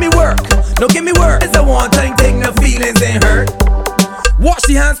 Now give me work, now give me work. It's a one-time thing, the feelings ain't hurt. Watch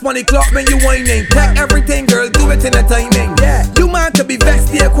the hands on the clock when you whining. Take everything, girl, do it in a timing. Yeah, you man to be vexed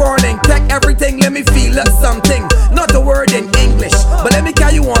here quarreling. Take everything, let me feel like something. Not a word in English, but let me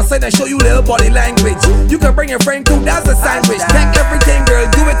carry you on side and show you little body language. You can bring your friend too, that's a sandwich. Take everything, girl,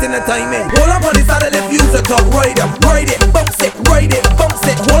 do it in a timing. Hold up on the saddle if you's a top rider. Ride it, bounce it, ride it, bounce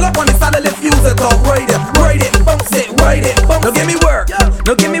it. Hold up on the saddle if you's a top rider. Ride it, bounce it, ride it, bounce it. Now give me work,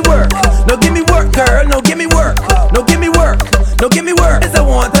 now give me work. Now give me work, girl, now give me work. Now give me work, now give me work. It's a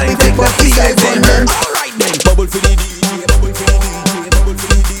one time thing for feelings in her. Alright then. Bubble for the DJ, bubble for the DJ, bubble for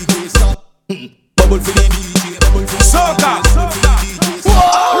the DJ, stop. Bubble for the DJ, bubble for the DJ. Soca.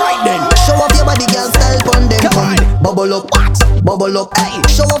 Alright then. Show off your body, girl, style pon them. Come bubble up, what? Bubble up. Hey.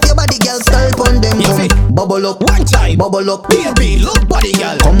 Show off your body, girl, style pon them. Come bubble up, one time. Bubble up, baby, look body,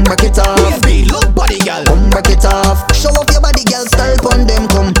 girl. Come back it off, baby, look body, girl. Come back it off. Show off your body, girl, style pon them.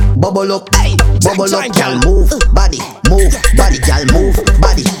 Come bubble up, hey. Bubble up, girl, move body, move body, girl, move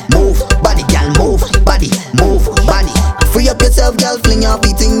body, move body, girl, move body, move body. Free up yourself, girl, fling your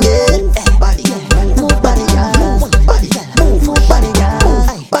feet in, yeah. Move body, move body, girl, move body, move body, girl,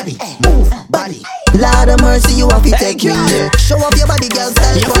 move body, move body. Lord of mercy, you have to take me, yeah. Show off your body, girl,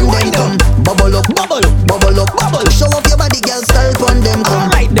 style pon them, come bubble up, bubble, bubble up, bubble. Show off your body, girl, style pon them, come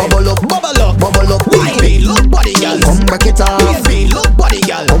bubble up, bubble up, bubble up. Baby, look body, girl. Come back it off, baby, look body,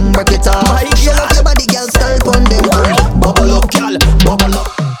 girl. Come back it off. Show off your body, girl, style pon them, come bubble up, girl, bubble up.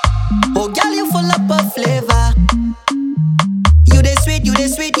 Oh, girl, you full up of flavor. You the sweet, you the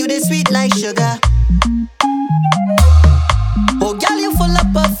sweet, you the sweet like sugar. Oh, girl, you full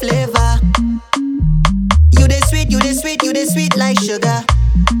up of flavor. You the sweet, you the sweet, you the sweet like sugar.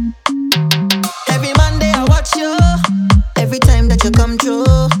 Every Monday I watch you. Every time that you come through,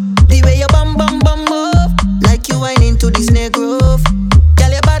 the way you bum bum bum move, like you whine into this negro.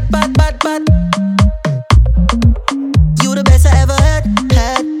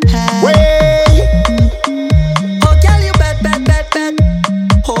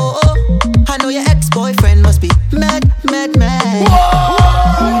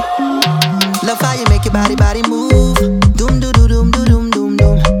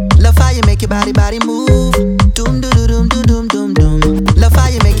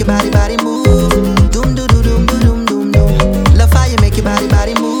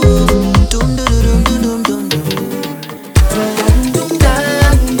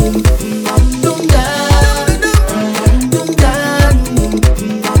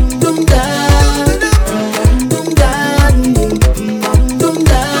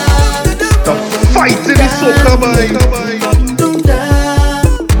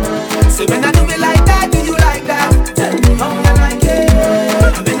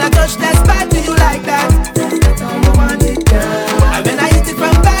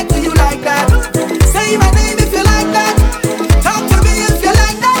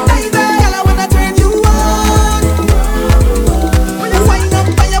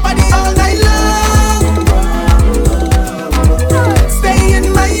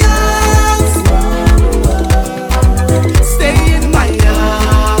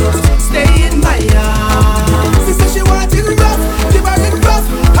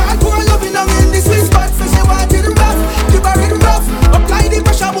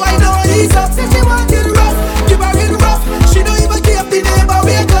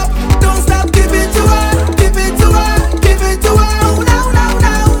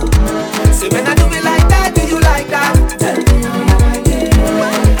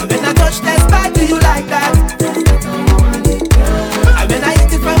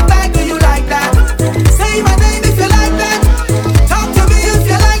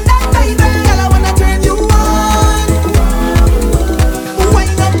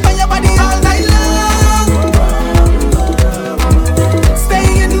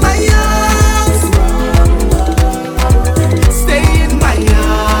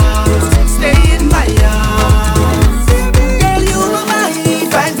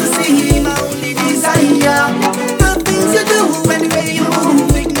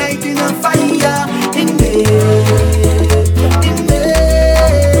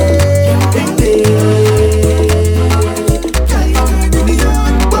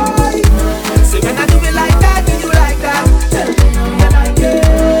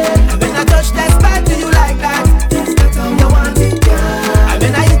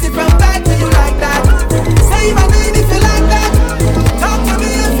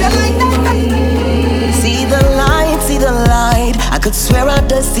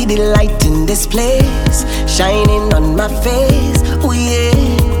 the light in this place, shining on my face. Oh yeah.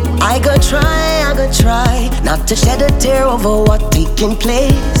 I go try not to shed a tear over what's taking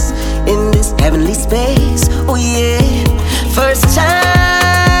place in this heavenly space. Oh yeah. First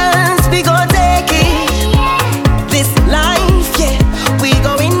chance, we gon' take it. This life, yeah, we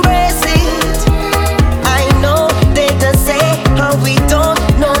gon' embrace it. I know they just say how we don't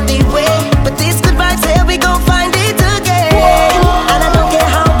know the way, but this good vibes here, we gon' find it again. And I don't care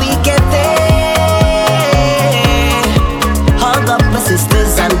how we get there. Hug up my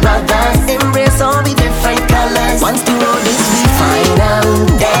sisters and brothers, embrace all the different colors. Once the road is we final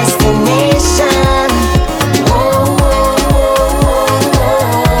destination. Whoa, whoa, whoa,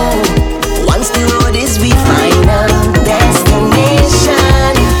 whoa. Once the road is we final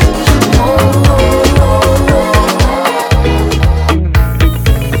destination. Whoa, whoa, whoa.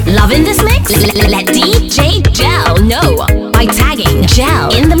 Loving this mix? Let DJ Gel know by tagging Gel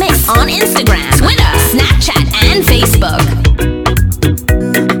in the mix on Instagram, Twitter, Snapchat, and Facebook.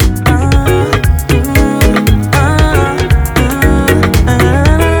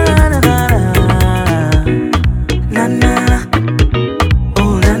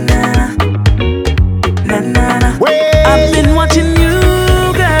 I've been watching you,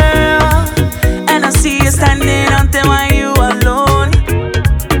 girl, and I see you standing out there while you alone.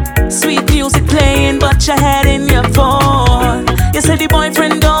 Sweet music playing, but your head in your phone. You said the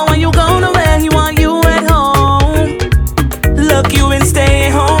boyfriend gone when you gone away, he want you at home. Look, you ain't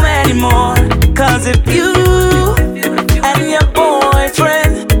staying home anymore. Cause if you and your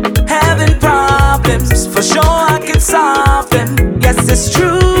boyfriend having problems, for sure I can solve them. Yes, it's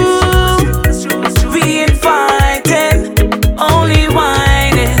true. We ain't fighting, only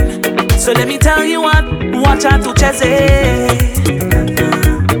whining. So let me tell you what, watch out to Chese.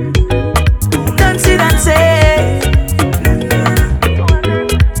 Dancey, dancey.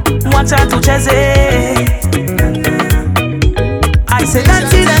 Watch out to Chese. I say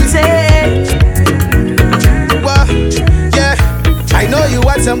dancey, dancey. Well, yeah, I know you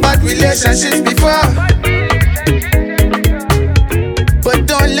had some bad relationships before, but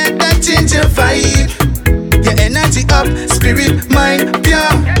don't let that change your vibe. Your energy up, spirit, mind,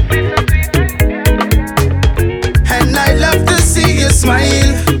 pure. And I love to see you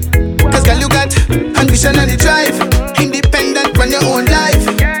smile. Cause girl, you got ambition and the drive. Independent, run your own life.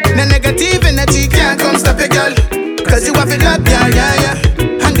 No negative energy can't come stop you, girl. Cause you have it up, yeah, yeah,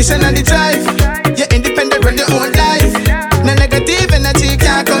 yeah. Ambition and the drive. You're independent, run your own life. No negative energy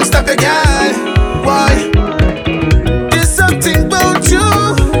can't come stop you, girl. Why? There's something about you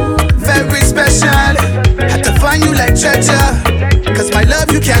very special. Had to find you like treasure. Cause my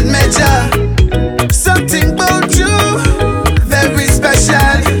love you can't measure. Something about you very special.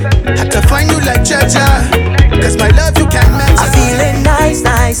 Had to find you like treasure. Cause my love you can't measure. I'm feeling nice,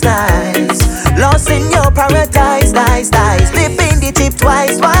 nice, nice. Lost in your paradise, nice, nice. Flipping the tip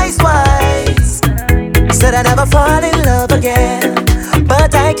twice, twice, twice. Said I never fall in love again,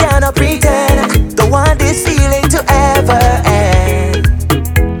 but I cannot pretend. Don't want this feeling to ever end.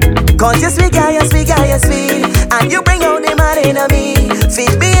 Cause you're sweet, girl, you're sweet, girl, you're sweet. And you bring out the man in me.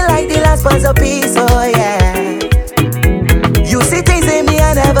 Feed me like the last buzz of peace, oh yeah. You see things in me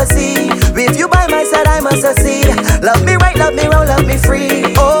I never see. With you by my side I must succeed. Love me right, love me wrong, love me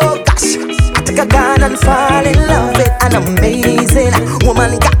free. Oh gosh, I take a gun and fall in love with an amazing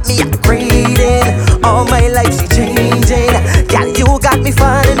woman. Got me upgrading. All my life she changing. Girl, you got me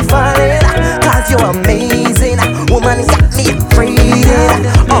falling, falling. Cause you're amazing. Woman got me upgrading.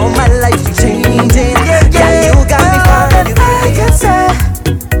 All my life she changing. Girl, you got me falling. I can say,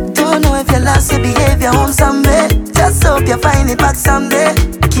 don't know if you lost your behavior on someday. Just hope you find it back someday.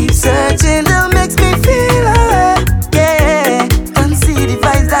 Keep searching, that makes me feel alright. Yeah, and see the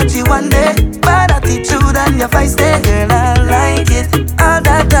vibes that you want there. Bad attitude and your vice there. Girl, I like it. All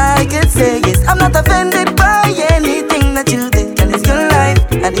that I can say is I'm not offended by anything that you did. Girl, it's your life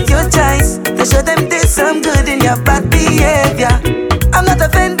and it's your choice. To show them there's some good in your bad behavior. I'm not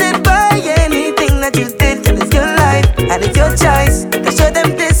offended by anything that you did. Girl, it's your life and it's your choice. To show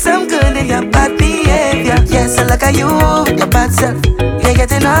them there's some good in your bad behavior. Yes, I look at you with your bad self. You're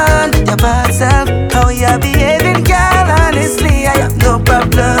getting on with your bad self. How you're behaving, girl, honestly I have no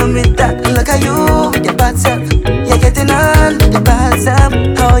problem with that. Look at you with your bad self. You're getting on with your bad self.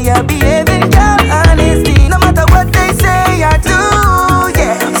 How you're behaving, girl, honestly. No matter what they say or do,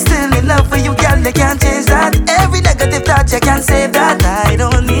 yeah, I'm still in love with you, girl, they can't change that. Every negative thought, you can't save that. I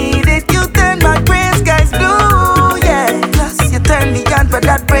don't need it, you turn my gray skies blue, yeah. Plus, you turn me on for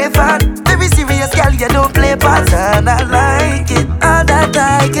that brave heart. Very serious, girl, you don't play parts, and I like it. All that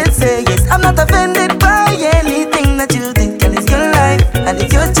I can say is I'm not offended by anything that you did. Girl, it's your life and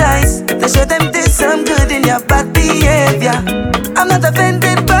it's your child.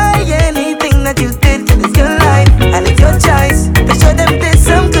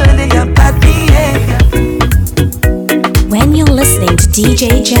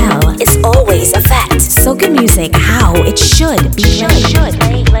 DJ Gel is always a fact. Soca music how it should be.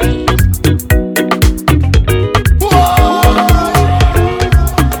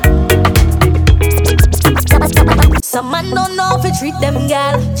 Some man don't know if you treat them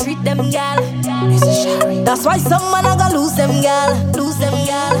gal. That's why some man a go lose them gal.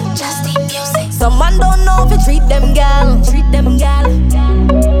 Just the music. Some man don't know if you treat them gal.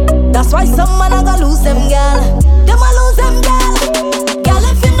 That's why some man a go lose them gal. Them a lose them gal. Gal,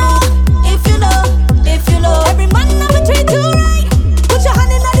 if you know, every man never treat you right. Put your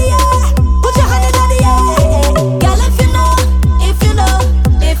hand in the air. Gal, if you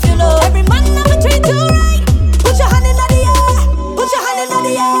know, every man never treat you right. Put your hand in the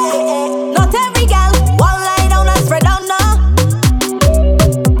air. Not every gal won't lie down and spread out now.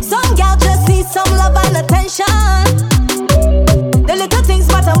 Some gal just need some love and attention. The little things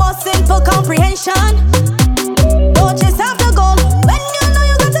matter more simple comprehension. Don't just have the goal when you know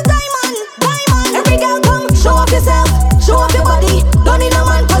you got a diamond. Every gal come, show off yourself, show off your body. Don't need no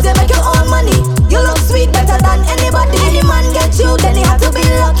man cause you make your own money. You look sweet better than anybody. Any man get you, then he have to be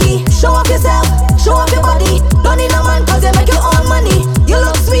lucky. Show off yourself, show off your body. Don't need no man cause you make your own money. You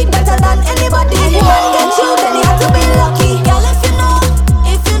look sweet better than anybody. Any man get you, then he have to be lucky. Girl, if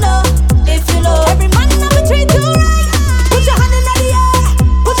you know, every man never treat you right. Put your hand in the air.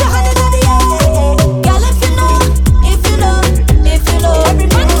 Girl, if you know, every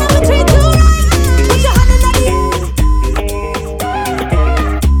man never treat you right. Put your hand in the air.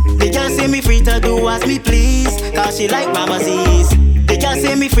 They can't say me free to do as me please, cause she like Ramesses. They can't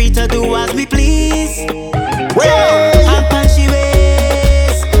say me free to do as me please. Hand pan she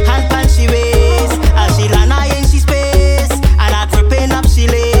waist, as she land high in she space, and I tripping up she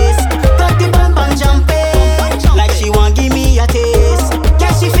lace. Got the bump and jumping, like she want give me a taste.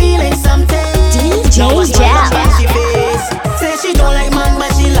 Guess she feeling something. DJ Gel. She face. Say she don't like man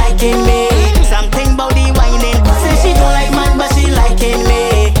but she liking me. Something about the whining. Say she don't like man but she liking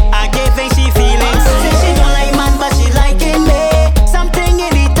me. I giving she feelings. Say she don't like man but she liking me. Something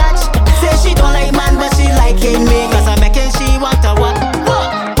in the touch. Say she don't like man but she liking me. Cause I'm making she want to walk.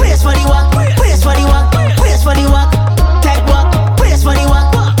 Praise for the walk. Praise for the walk. Praise for the walk. Take walk. Praise for the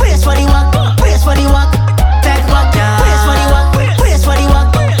walk. Praise for the walk. Praise for the walk. Take walk. Praise for the walk. Praise for the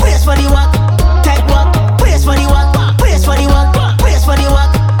walk. Praise for the walk. Take walk. Praise for the walk. Praise for the walk. Praise for the walk.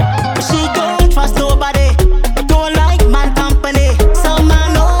 She don't trust nobody. Don't like man company. Some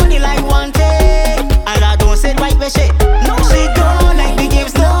man only like one thing, and I don't sit right with shit. No, she don't like the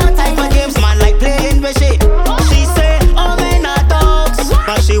games. No time for games. Man like playing with shit. She say all men are dogs,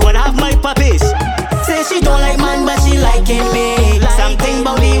 but she would have my puppies. Say she don't like man, but she liking me. Something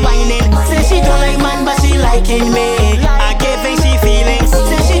about the whining. Say she don't like man, but she liking me. I giving she feelings.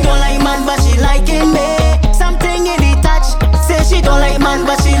 Say she don't like man, but she liking me. Something in the touch. Say she don't like man,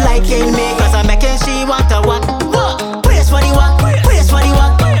 but she liking me. Cause I'm making she want to walk. Praise for the walk. Praise for the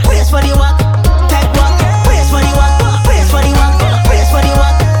walk. Praise for the walk. Take walk. Praise for the walk. Praise for the walk. Praise for the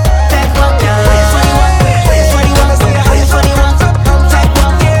walk. Take walk. Praise for the walk. Praise for the walk. Praise for the walk. Take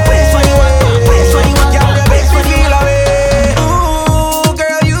walk. Praise for the walk. Praise for the walk. Praise for the walk. Ooh,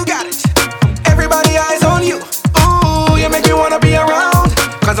 girl, you got it. Everybody eyes on you. Ooh, you make me wanna be around.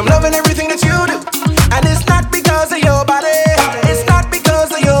 Cause I'm loving everything that you do. And it's not because of your body. It's not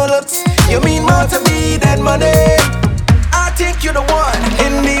because of your looks. You mean more to me than money. I think you're the one.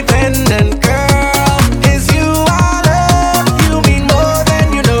 Independent girl, is you I love. You mean more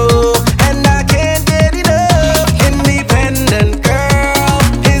than you know, and I can't get enough. Independent girl,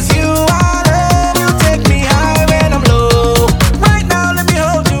 is you I love. You take me high when I'm low. Right now let me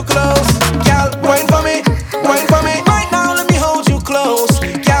hold you close. Gal, wine for me, wine for me. Right now let me hold you close.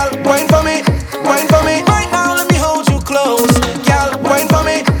 Gal, wine for me, wine for me. Right now let me hold you close. Gal, wine for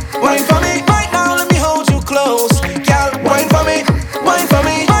me, wine for me. Right now let me hold you close. Gal, wine for me, wine for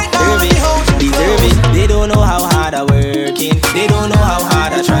me. Right now let me hold you close. They don't know how hard I working. They don't know how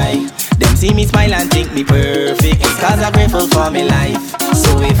hard I try. Them see me smile and think me perfect. It's cause I'm grateful for me life.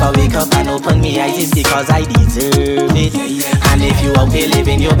 So if I wake up and open me eyes, it's because I deserve it. And if you out there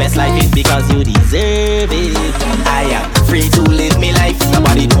living your best life, it's because you deserve it. I am free to live me life.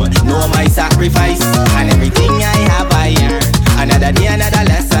 Nobody don't know my sacrifice. And everything I have I earn. Another day, another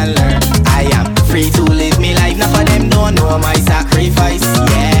lesson learned. I am free to live me life. Not for them don't know my sacrifice.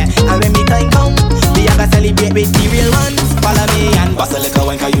 Yeah. And when me time come, we have to celebrate with the real ones. Follow me and bust a little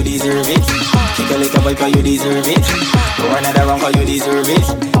one cause you deserve it. Kick a little boy cause you deserve it. Go another round cause you deserve it.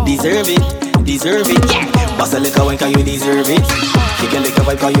 Deserve it, deserve it. Yeah. Bust a little one cause you deserve it. Kick a little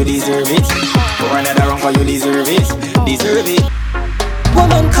boy cause you deserve it. Go another round cause you deserve it. Deserve it.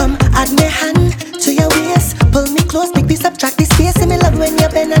 Woman come, add me hand to your waist. Pull me close, make me subtract this space in me love when you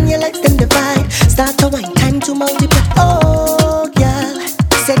bend and your legs them divide. Start to wind, time to multiply. Oh, girl,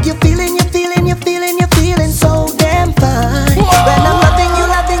 said you're feeling so damn fine. When I'm loving you,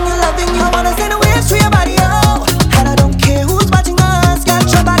 I wanna send a wave through your body, oh. And I don't care who's watching us.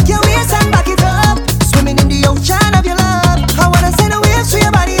 Got your back, your waist and back it up. Swimming in the ocean of your love. I wanna send a wave through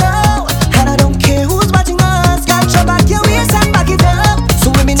your body, oh. And I don't care who's watching us. Got your back, your waist and back it up.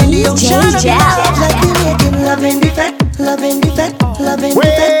 Swimming in the ocean of your love. Like we making love in the fat, love in the fat, love in the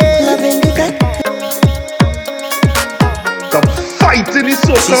fat, love in the fat. The fighting is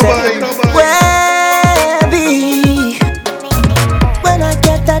so combined. When I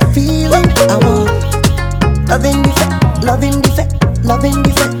get that feeling, I want love in the fat, love in the fat, love in the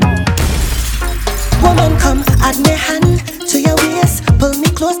fat. Woman, come add me hand to your waist. Pull me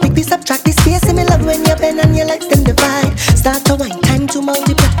close, make me subtract the space. See me love when you bend and your legs them divide. Start to wind, time to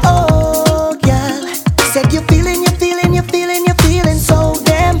multiply. Oh, girl, said you're feeling so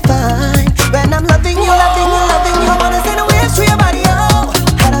damn fine. When I'm loving you, I wanna send a wave through your body, oh.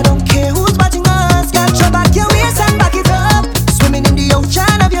 And I don't care who's watching us. Got your back, your waist and back it up. Swimming in the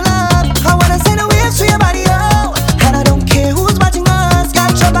ocean of your love. I wanna send a wave through your body, oh. And I don't care who's watching us.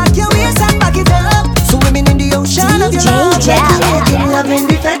 Got your back, your waist and back it up. Swimming in the ocean of your love. Love in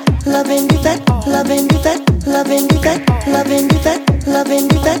the fat, love in the fat, love in the fat, love in the fat, love in the fat, love in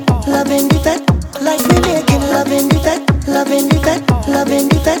the fat, love in the fat. Like we making love in the fat, love in the fat, love in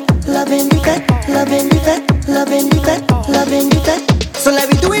the fat, love in the fat, love in the fat, love in the fat, love in the fat. So let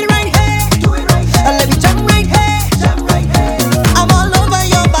me do it right here, and let me jump right here. I'm all over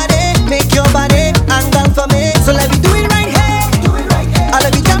your body, make your body angle for me. So let me do it right here, and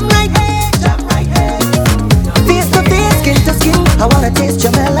let me jump right here. Face to face, skin to skin, I wanna taste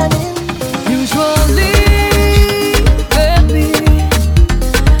your melanin. Usually, baby,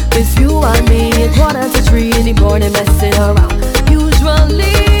 it's you and me at 2:45 in the morning messing around.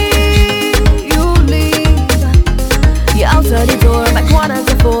 Usually, you leave, you're outside the door by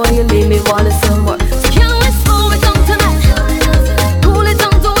 4:45, you leave me wanting some more. So can we slow it down tonight? Cool it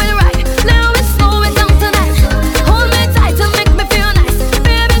down, do it right. Let me slow it down tonight. Hold me tight and make me feel nice.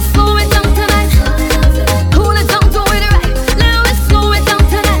 Baby, slow it down tonight. Cool it down, do it right. Let me slow it down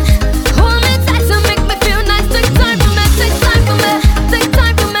tonight. Hold me tight and make me feel nice. Take time for me, take time for me. Take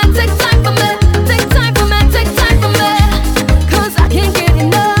time for me, take time for me. Take time for me, take time for me. 'Cause I can't get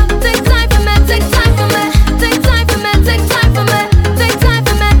enough. Take time for me, take time for me. Take time for me, take time for me. Take time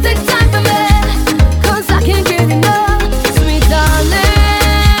for me, take time for me. 'Cause I can't get enough. Sweet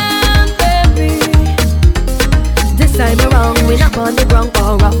darling, baby. This time around, we knock on the ground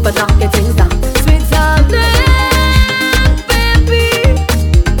or up but knock your things down. Sweet darling, baby.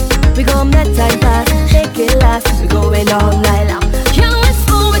 We gon' let time pass, take it last. We going all night long. Can we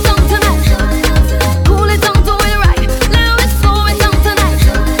slow it down tonight? Cool it down, do it right. Let me slow it down tonight.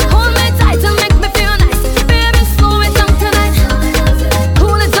 Hold me tight and make me feel nice. Baby, slow it down tonight.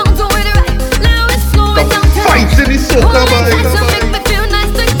 Cool it down, do it right. Let me slow it down tonight. Fighting is so Hold me combined. tight and make me feel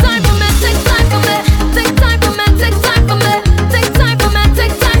nice. Take time for me, take time for me. Take time for me, take time for me. Take time for me,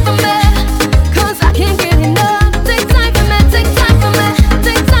 take time for me. 'Cause I can't get enough. Take time for me, take time for me.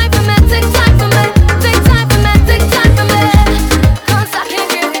 Take time for me, take time for me. Take time for me, take time for me. 'Cause I can't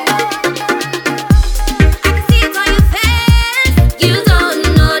get enough. I can see it on your face. You don't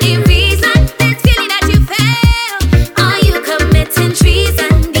know the reason. This feeling that you feel. Are you committing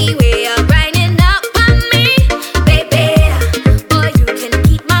treason? The way you're grinding up on me, baby. Or you can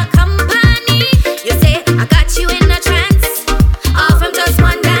keep my company. You say I got you in a trance, all from just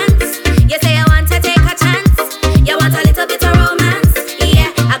one dance. You say I want to take a chance. You want a little bit of romance.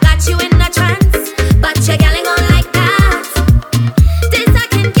 Yeah, I got you in a trance, but your gal ain't gon' like that. This I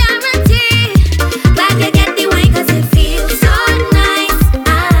can guarantee. Glad you get the wine 'cause it feels so nice.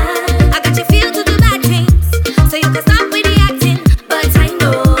 I got you feel to do bad things, so you can stop with the acting. But I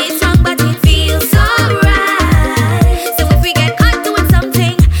know it's wrong, but it feels so right. So if we get caught doing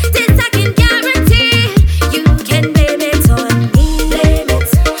something, this I can guarantee. You can blame it on me. Blame it,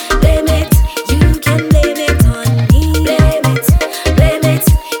 blame it. You can blame it on me. Blame it, blame it.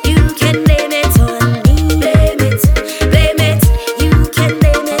 You can blame it on me. Blame it, blame it. You can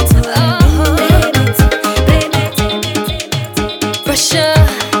blame it on me. Blame it, blame it. Pressure,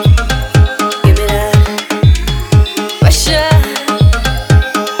 give me that. Pressure,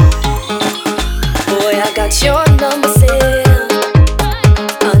 boy, I got your number saved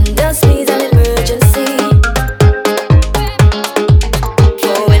under speed and emergency.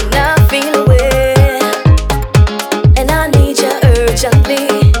 For when I feel away and I need you urgently.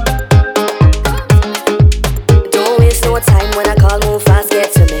 Don't waste no time when I call, move fast,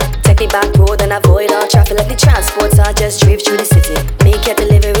 get to me. Take me back road and avoid all traffic. Let the transports or just drive through the city. Make your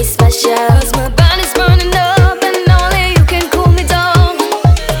delivery special. Cause my body's burning up and only you can cool me down.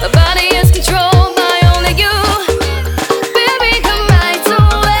 My body is controlled by only you. Baby, come right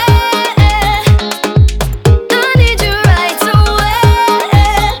away. I need you right away.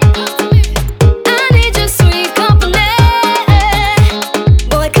 I need your sweet company.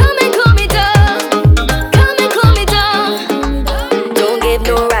 Boy, come and cool me down. Come and cool me down. Don't give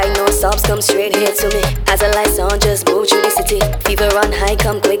no right, no stops, come straight here to me. As the lights on, just move through the city. Fever on high,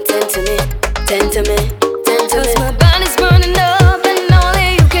 come quick, tend to me. Tend to me, tend to me. My body's burning up and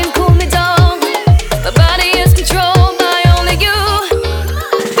only you can cool me down. My body is controlled by only you.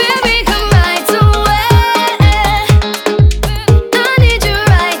 Baby, come right away. I need you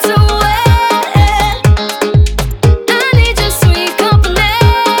right away. I need your sweet company.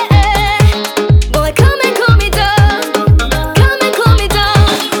 Boy, come and cool me down. Come and cool me down.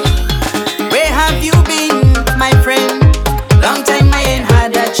 Where have you been, my friend? Long time I ain't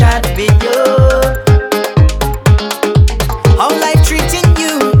had a chat with you. How life treating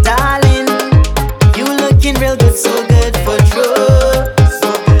you, darling? You looking real good, so good for true. So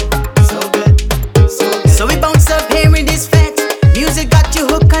good, so good, so good. So we bounce up here in this fete. Music got you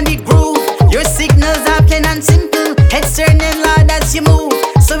hooked on the groove. Your signals are plain and simple. Heads turning loud as you move.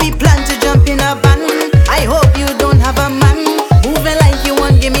 So we plan to jump in a van. I hope you don't have a man. Moving like you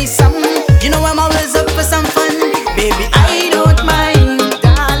want, give me some. You know I'm always up for some fun. Baby, I don't mind,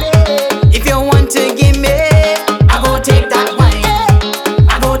 darling. If you want to give me, I go take that wine.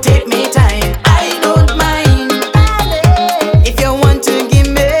 I go take me time. I don't mind, darling. If you want to give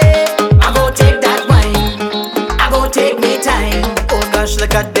me, I go take that wine. I go take me time. Oh gosh,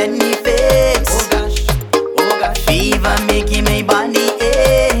 look at Benny face. Oh gosh, oh gosh. Fever making my body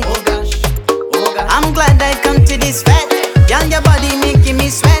ache. Oh gosh, oh gosh. I'm glad I come to this fete. Girl, your body making me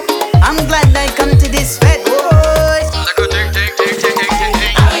sweat. I'm glad I come to this fete.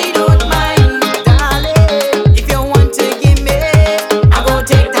 I don't mind, darling. If you want to give me, I go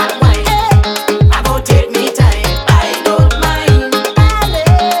take that wine. I go take me time. I don't mind,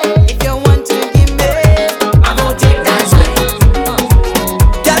 darling. If you want to give me, I go take that wine.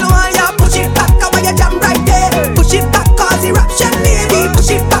 Girl, why you push it back? I want you jam right there. Push it back, cause eruption, lady.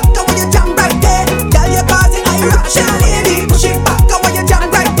 Push it back, I want you jam right there. Girl, you cause it eruption, lady. Push it back, I want you jam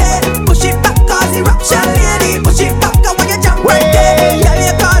right there. Push it back, cause eruption, lady. Push it back, I want you jam right there. Girl,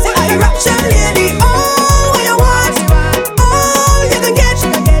 you cause it eruption, lady. Oh, what you want? Oh, you can get.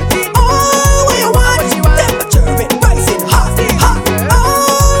 Oh, what you want? Temperature it rising hot, hot.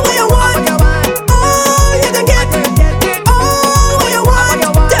 Oh, what you want? Oh, you can get. Oh, what you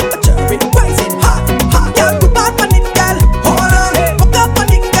want? Temperature it rising hot, hot. Girl, put back on it, girl. Hold on. Fuck up on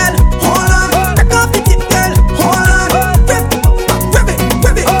it, girl. Hold on. Crack off the tip, girl. Hold on. Rev it, rev it,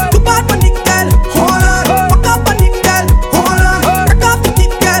 rev it. Put back on it, girl. Hold on. Fuck up on it, girl. Hold on. Crack off the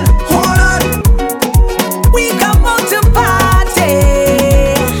tip, girl. Hold on. We come out to party.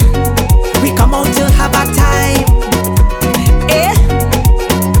 We come out to have a time. Eh?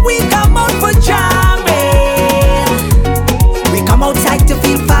 We come out for jamming. We come outside to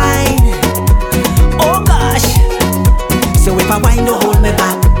feel fine. Oh gosh. So if I whine, don't hold me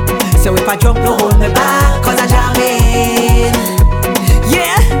back. So if I jump, don't hold me back. Cause I jamming.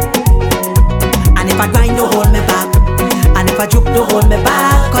 Yeah. And if I grind, don't hold me back. And if I juke, don't hold me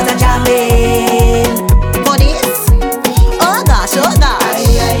back. Cause I jamming. For this, oh gosh, oh gosh.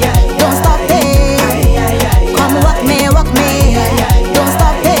 Don't stop it. Come walk me, walk me. Don't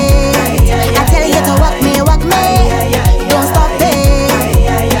stop it. I tell you to walk me, walk me. Don't stop it.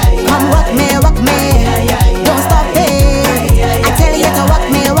 Come walk me, walk me. Don't stop it. I tell you to walk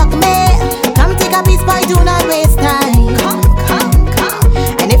me, walk me. Come take a piece, boy, do not waste time. Come, come, come.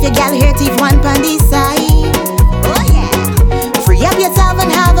 And if you gal here, thief one pon this side. Oh yeah. Free up yourself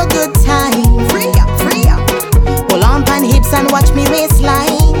and have a good time. Free up, free up. Hold on pon hips and watch me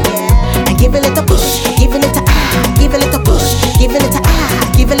waistline. Yeah. And give it a little push, give it a little ah, give it a little push, give it a little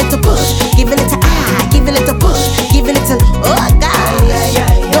ah, give it a little push, give it a little ah, give it a little push, give it a little oh gosh.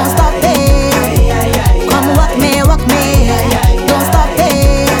 Don't stop it. Come walk me, walk me. Don't stop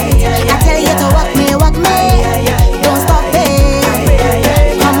it. I tell you to walk me, walk me. Don't stop it.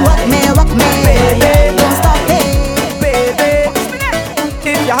 Come walk me, walk me. Don't stop it.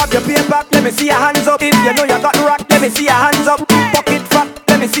 If you have your paper, let me see your hands up. If you know you got rock, let me see your hands up. Pocket fat,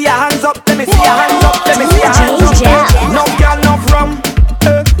 let me see your hands up. Let me see your hands up. Let me see your hands up. No girl, no rum,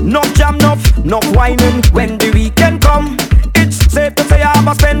 no jam, no whining. When the weekend come, it's safe to say I have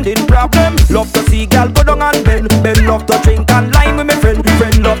a spending problem. Love to see girl go down and bend. Love to drink and line with my friend.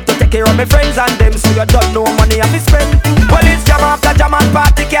 Friend love to take care of my friends and them. So you don't know money I be spend. Well it's jam after jam and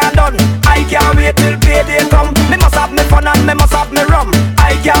party can't done. I can't wait till payday come.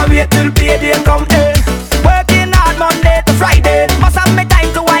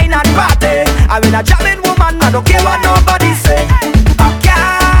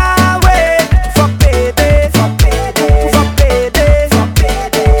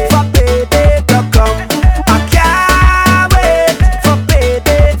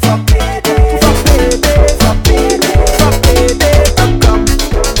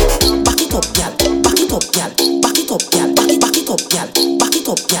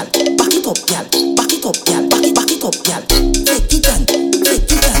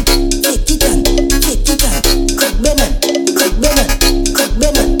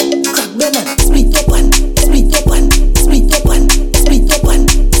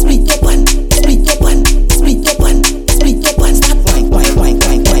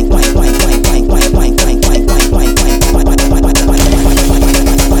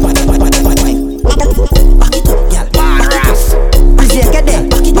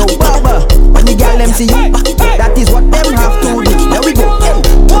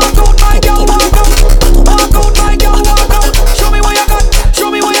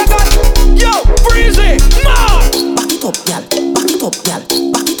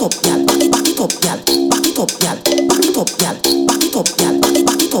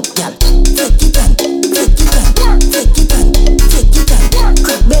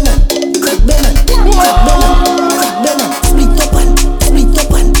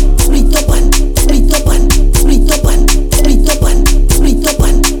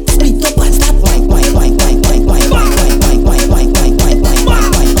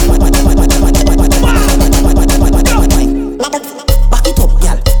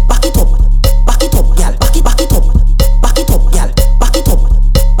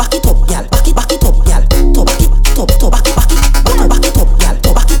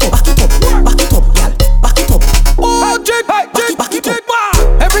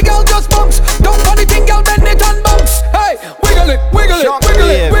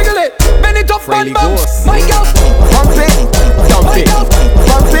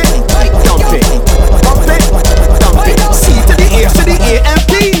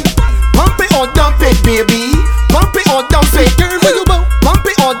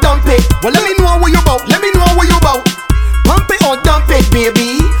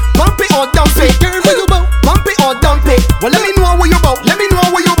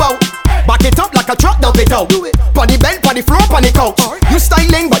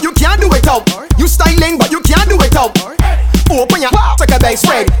 nice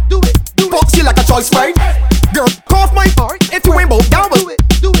spread. Box you like a choice spread. Girl, cough my heart if you ain't both down.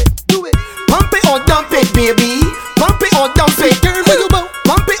 Do it. Pump it or dump it, baby. Pump it or dump it. Girl, where you bout?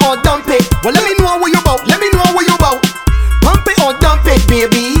 Pump it or dump it. Well, let me know where you bout. Let me know where you bout. Pump it or dump it,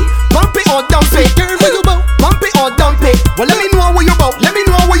 baby. Pump it or dump it. Girl, where you bout? Pump it or dump it. Well, let me know where you bout. Let me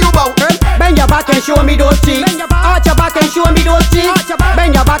know where you bout. Bend your back and show me those cheeks. Arch your back and show me those cheeks.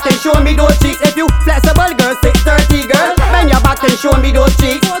 Bend your back and show me those cheeks. If you flexible, girl, 630, girl. Bend your back and show me those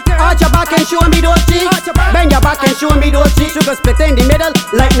cheeks. Arch your back and show me those cheeks. Bend your back and show me those cheeks. You can split in the middle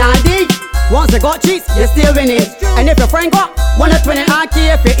like Nandi. Once you got cheeks, you're still winning. And if your friend got one of 20 hockey,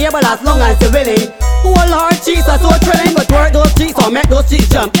 if you're able as long as you're willing. Whole hard cheeks are so thrilling, but work those cheeks or make those cheeks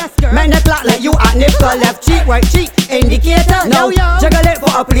jump. Make them clap like you at nipple. Left cheek, right cheek, indicator. Now juggle it for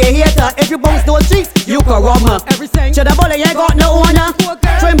a play hater. If you bounce those cheeks, you can rob her. Should the bullet ain't got no owner.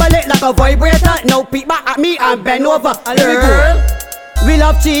 Tremble it like a vibrator. Now peek back at me and bend over. Girl, we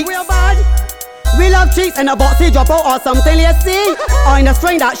love cheeks. We love cheeks and a boxy drop out or something, let's see. Or in a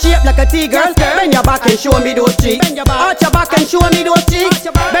string that shape like a T, girl. Bend your back and show me those cheeks. Arch your back and show me those cheeks.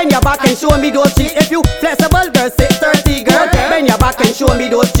 Bend your back and show me those cheeks. If you flexible, girl, 630, girl. Bend your back and show me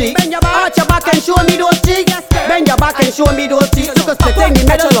those cheeks. Arch your back and show me those cheeks. Bend your back and show me those cheeks. You can split in the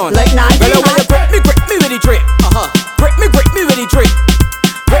middle like Nandi. Girl, when you grip me with the drip. Grip me with the drip.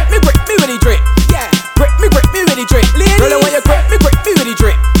 Grip me with the drip. Yeah. Grip me with the drip. Girl, when you grip me with the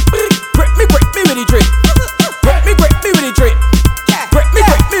drip. Grip me with the drip. Grip me with the drip. Grip me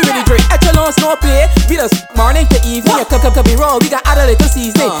with the drip. Echelon snow play. We just morning to evening. You could be raw. We got add a little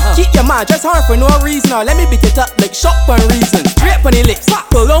seasoning. Keep your mind just hard for no reason. Now let me beat it up like shot for reason. Straight on the lips.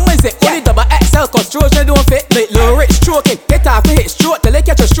 Pull on my zip. Only double XL cause Trojan don't fit. Like low rich stroking. Get off a hit stroke. Till I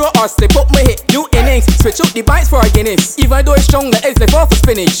catch a stroke or slip up my hit. New innings. Switch up the bites for a Guinness. Even though it's strong, the eggs like off for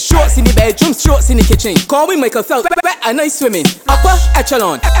spinach. Shorts in the bedroom, shorts in the kitchen. Call me Michael Phelps. A nice swimming. Upper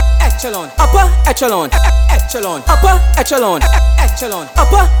echelon. Echelon. Upper echelon. Echelon. Upper echelon. Echelon.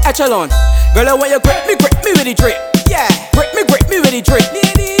 Upper echelon. Girl, when you grip me with the drip. Yeah. Grip me with the drip.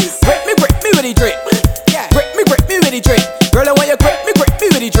 Ladies. Grip me with the drip. Yeah. Grip me with the drip. Girl, when you grip me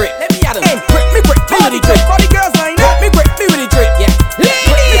with the drip. Let me at it. Grip me with the drip. All the girls line up. Grip me with the drip. Yeah.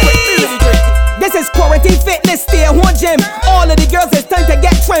 Ladies. This is Quarantine Fitness, stay at home gym. All of the girls, it's time to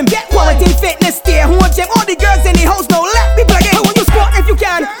get trim. Quarantine Fitness, stay at home gym. All the girls in the house now, let me plug it. When you squat if you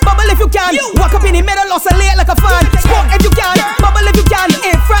can, bubble if you can. Walk up in the middle, oscillate like a fan. Squat if you can, bubble if you can.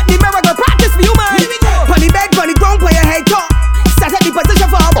 In front the mirror, go practice for you, man. Pon the bed, pon the ground, put your head top. Start at the position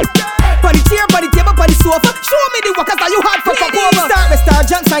for a pon the chair, pon the table, pon the sofa. Show me the workers that you had for pop over. Start with star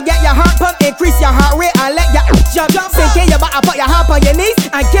jumps and get your heart pump. Increase your heart rate and let your jump. Sink in your back and put your hand on your knees.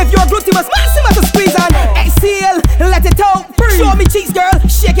 And give your gluteus maximus a squeeze and exhale, let it out. Show me cheeks, girl,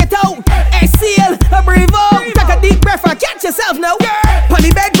 shake it out. Exhale, breathe out. Take a deep breath and catch yourself now. Pon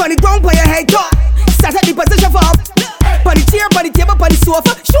the bed, pon the ground, put your head top. Start at the position for pon the chair, pon the table, pon the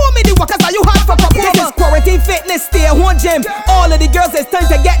sofa. Show me the workers that you had for pop over. This is Quarantine Fitness, stay at home gym. All of the girls, it's time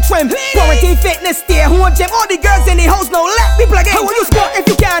to get trim. Quarantine Fitness, stay at home gym. All the girls in the house now, let me plug it. When you squat if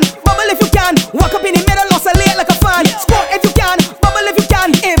you can, bubble if you can. Walk up in the middle, oscillate like a fan. Squat if you can, bubble if you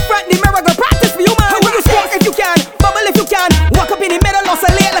can. In front the mirror, go practice for you, man. When you squat if you can, bubble if you can. Walk up in the middle,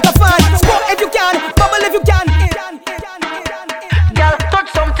 oscillate like a fan. Squat if you can, bubble if you can. Girl, touch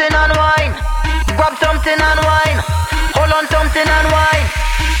something and wine. Grab something and wine. Hold on something and wine.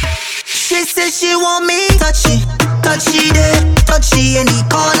 She says she want me touchy, touchy day, touchy any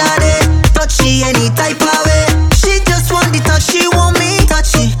corner day, touchy any type of way. She just want the touch, she want me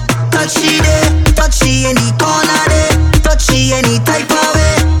touchy, touchy day, touchy any corner day, touchy any type of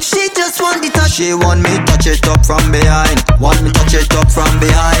way. She just want the touch. She want me touch it up from behind, want me touch it up from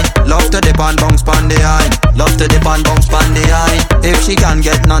behind. Love to dip and bounce pan behind, love to dip and bounce pan behind. If she can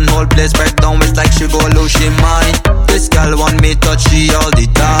get none whole place break down, it's like she go lose she mind. This girl want me touchy all the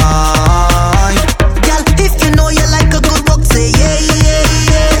time. Girl, if you know you like a good walk, say yeah, yeah,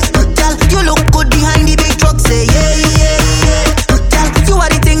 yeah. Girl, you look good behind the big truck, say yeah, yeah, yeah. Girl, you are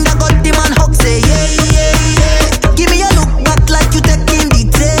the thing that got the man hooked, say yeah, yeah, yeah. Give me a look back like you taking the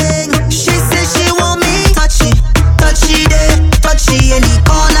thing. She says she want me touchy, touchy day, touchy any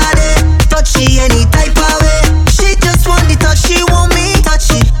corner day, touchy any type of way. She just want the touch, she want me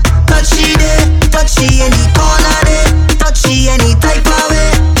touchy, touchy day, touchy any corner day, touchy any type of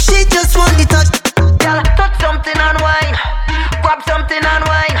way. She just want the touch. Girl, touch something and wine. Grab something and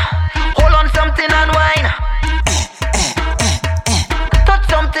wine. Hold on something and wine. Touch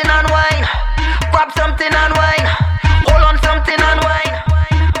something and wine. Grab something and wine. Hold on something and wine.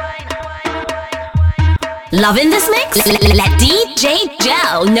 Loving this mix? Let DJ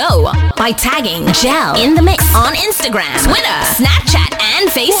Gel know by tagging Gel in the Mix on Instagram, Twitter, Snapchat, and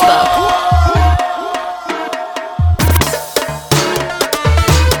Facebook.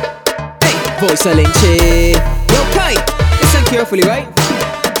 Voice a Lynchy. Yo, Kai, listen carefully, right?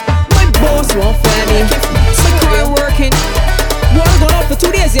 My boss won't fire me. My career working. War gone up for 2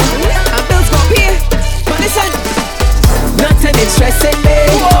 days, yeah. And bills gon' pay. But listen, nothing is stressing me.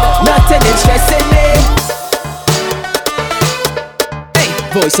 Nothing is stressing me. Hey,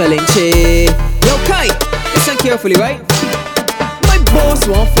 voice a Lynchy. Yo, Kai, listen carefully, right? My boss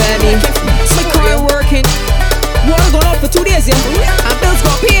won't fire me. My career working. War gone up for 2 days, yeah. And bills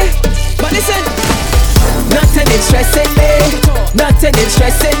gon' pay. But listen, nothing is stressing me. Nothing is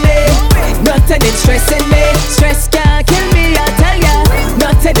stressing me. Nothing is stressing me. Stress can't kill me, I tell ya.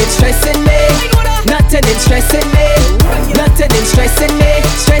 Nothing is stressing me. Nothing is stressing me. Nothing is stressing me.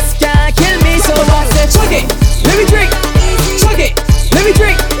 Stress can't kill me, so I say chug it, let me drink. Chug it, let me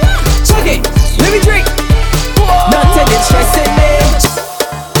drink. Chug it, let me drink. Nothing is stressing me.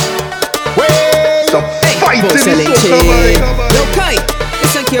 Wait, hey, yo, Kai,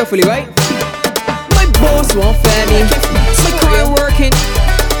 listen carefully, right? My boss won't fire me. My career working.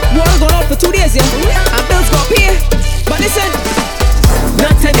 War gone up for 2 days, yeah. And bills gon' pay. But listen,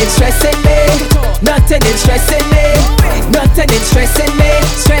 nothing is stressing me. Nothing is stressing me. Nothing is stressing me.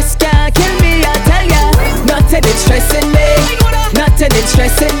 Stress can't kill me, I tell ya. Nothing is stressing me. Nothing is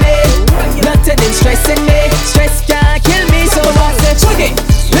stressing me. Nothing is stressing me. Stress can't kill me, so I say chug it,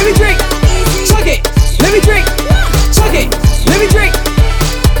 let me drink. Chug it, let me drink. Chug it, let me drink.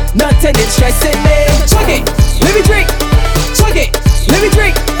 Nothing is stressing me. Chug it, let me drink. Chug it, let me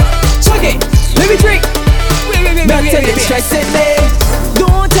drink. Chug it, let me drink. Nothing is stressing me.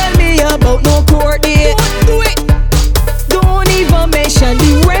 Don't tell me about no court date. Do it. Don't even mention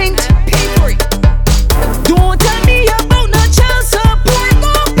the rent. Pay for it. Don't tell me about no child support.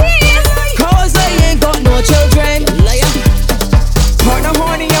 No pay. Cause I ain't got no children. Liar. Partner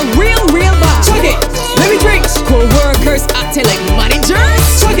horny and real bad. Chug it, let me drink. Co-workers acting like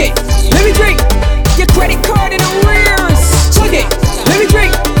managers. Chug it, let me drink. Your credit card in arrears. Chug it, let me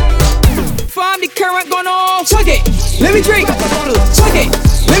drink. Farm the current gone off. Chug it, let me drink. Chug it,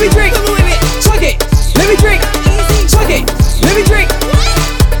 let me drink. Chug it, let me drink. Chug it, let me drink.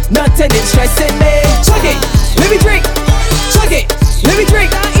 Nothing is stressing me. Chug it, let me drink. Chug it, let me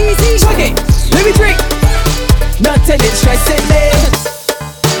drink. Chug it, let me drink. Nothing is stressing me.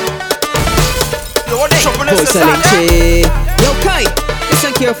 Voice a Lynchy. Yo, Kai,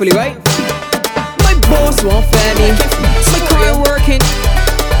 listen carefully, right? My boss won't fire me. My career working.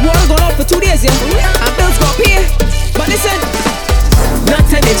 War gone up for 2 days, yeah. And bills gon' pay. But listen,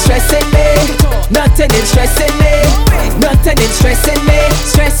 nothing is stressing me. Nothing is stressing me. Nothing is stressing me.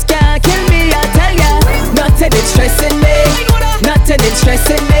 Stress can't kill me, I tell ya. Nothing is stressing me. Nothing is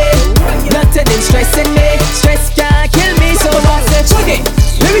stressing me. Nothing is stressing me. Stress can't kill me, so I say chug it,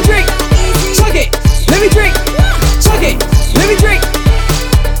 let me drink. Chug it, let me drink. Chug it, let me drink.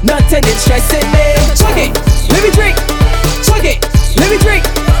 Nothing is stressing me. Chug it, let me drink. Chug it, let me drink.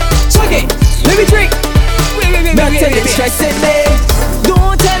 Chug it, let me drink. Nothing is stressing me.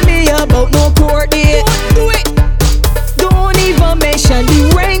 Don't tell me about no court date. Do it. Don't even mention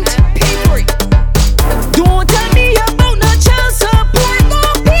the rent. Pay for it. Don't tell me about no child support. No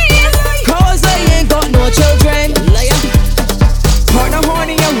pay. Cause I ain't got no children. Liar. Partner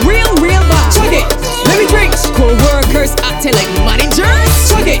horny and real bad. Chug it, let me drink. Co-workers acting like managers.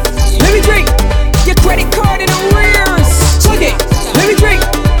 Chug it, let me drink. Your credit card in arrears. Chug it, let me drink.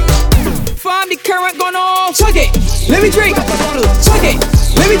 Farm the current gone off. Chug it, let me drink. Chug it,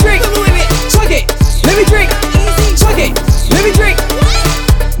 let me drink. Chug it, let me drink. Chug it, let me drink.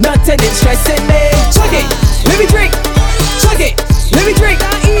 Nothing is stressing me. Chug it, let me drink. Chug it, let me drink.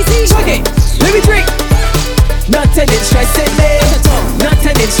 Chug it, let me drink. Nothing is stressing me.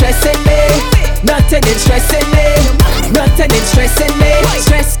 Nothing is stressing me. Nothing is stressing me. Nothing is stressing me.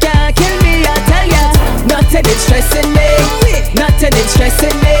 Stress can't kill me, I tell ya. Nothing is stressing me. Nothing is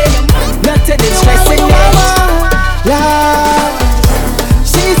stressing me. Nothing is stressing me. Love.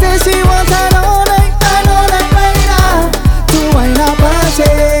 She says she wants an all night right now to wind up her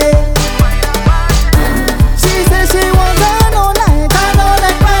shit. She says she wants an all night right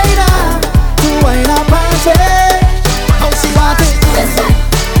now to wind up her shit. How she want it?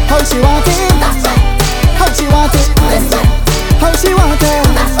 How she want it? How she want it? How she want it?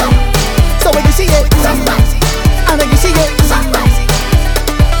 So when you see it, and when you see it,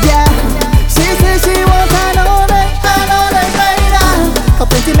 yeah. She says she wants an all night right now. 'Cause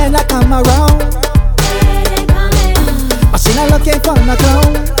plenty men that come around, but she not looking for no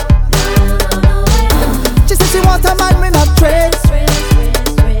clown. She want a man with no trade.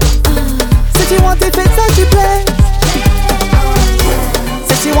 Say she want it fits and she play.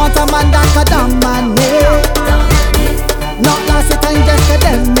 Say she want a man that can dominate. Not last it and just get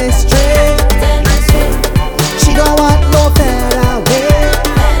demonstrate. She don't want no fella way.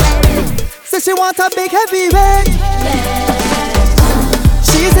 Say she want a big heavyweight.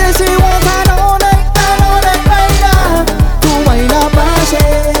 She says she want an all-night rider to wind up her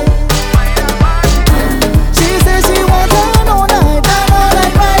shade. She says she want an all-night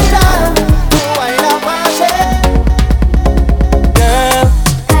rider to wind up her shade. Girl,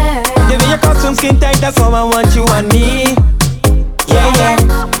 give me your costume skin tight, that's how I want you and me.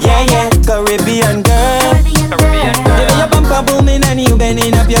 Yeah, Caribbean girl. Give me your bumper booming and you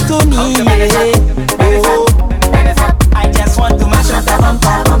bending up your tummy. Oh, I just want to mash up the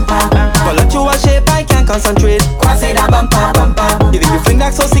bumper. Follow to a shape, I can't concentrate. Quasi the bumper. If you fling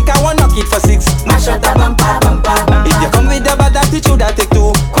that so sick, I want knock it for 6. Mash up the bumper. If you come with the bad attitude, I take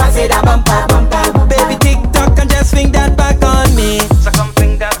 2. Quasi the bumper. Baby, tick tock and just swing that back on me. So come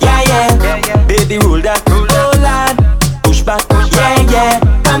swing that. Yeah. Baby, roll that. Oh lad, push back. Yeah.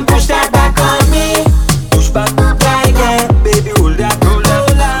 Come push that back on me. Push back. Yeah. Baby, roll that. Oh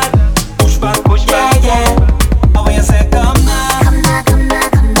lad, push back. Yeah. I want you say come now. Come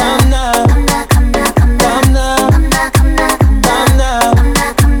now.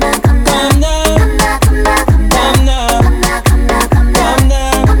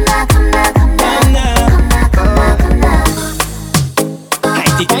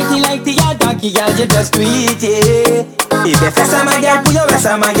 Like the yard donkey girl, you just tweet it. If you fess my girl, pull your ass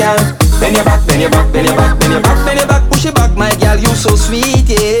on my girl. Bend your back, push it back, my girl, you so sweet,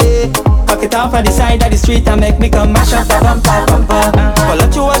 yeah. Cock it off on the side of the street and make me come mash up the bumper.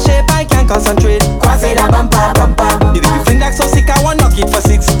 Follow to a shape, I can't concentrate. Quasi the bumper. If you feel like so sick, I want knock it for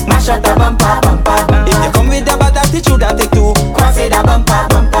 6. Mash up the bumper. If you come with the bad attitude, I take 2. Quasi the bumper.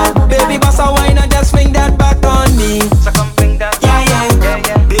 Baby, boss a wine and just swing that back on me. So come swing that. Yeah.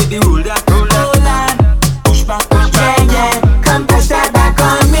 Baby, roll that. Oh lad, push back. Yeah. Come push that back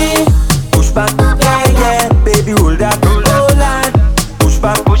on me. Push back. Yeah. Baby, roll that. Oh lad, push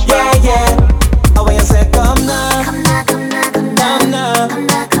back. Yeah. I want you say come now. Come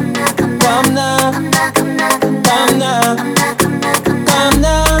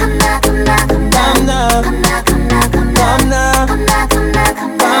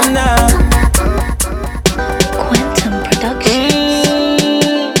now. Quantum Production.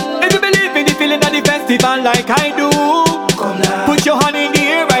 If you believe in the feeling of the festival like I do, put your hand in the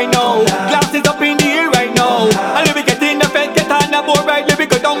air right now. Glasses up in the air right now. And if we get in the fed, get on the board right, let me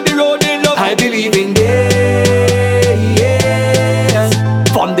go down the road in love. I believe in this.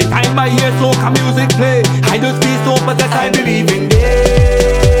 From the time I hear soca music play, I just feel so possessed. I believe in this.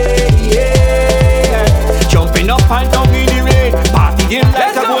 Jumping up and down in the rain, partying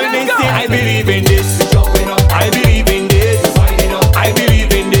like a boy insane. I believe in this. I believe in this. I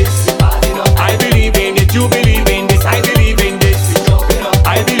believe in this. I believe in it. You believe in this. I believe in this.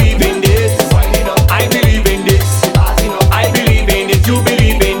 I believe in this. I believe in this. I believe in it. You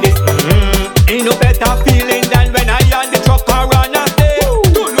believe in this. Ain't no better feeling than when I on the truck or on a stage.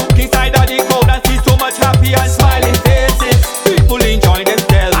 To look inside of the crowd and see so much happy and smiling faces. People enjoy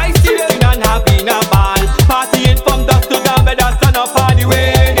themselves, sitting and having a ball, partying from dusk to dawn, but the sun up on the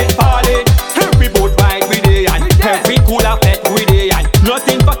rain is falling. Every boat ride with it and every cooler fete with it and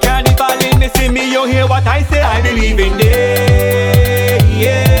nothing but carnival in me. See me, you hear what I say? I believe in this.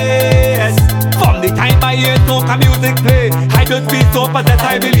 Yes. From the time I hear soca music play, I just feel so possessed.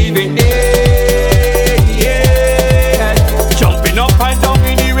 I believe in this. Yes. Jumping up and down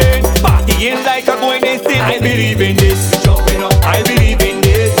in the rain, partying like a going insane. I believe in this. I believe in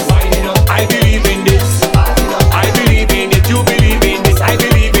this. I believe in this. I believe in it. You believe in this. I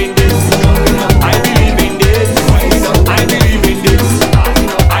believe in this. I believe in this. I believe in this.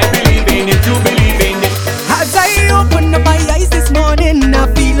 I believe in it. You believe in this. As I open up my eyes this morning, I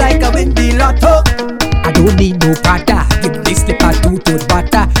feel like I win the lotto. I don't need no Prada, give this slip a 2-tooth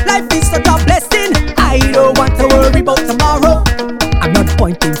butter. Life is such a blessing, I don't want to worry about tomorrow. I'm not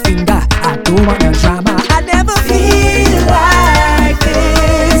pointing finger, I don't want no drama. I never feel like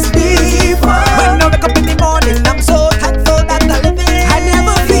this before. When I wake up in the morning, I'm so thankful that I'm living. I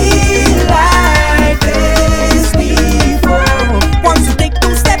never feel like this before. Once you take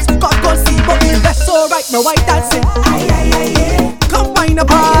 2 steps, God go see, but that's alright, my white dancing. Come wind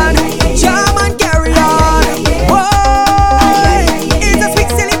upon, jam and carry on. Boy, it's a sweet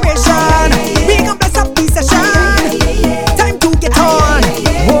celebration. We can bless up this session. Time to get on.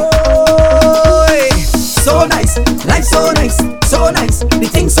 Boy, so nice, life so nice, so nice. The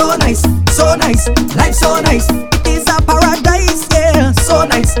thing so nice, life so nice. It is a paradise, yeah. So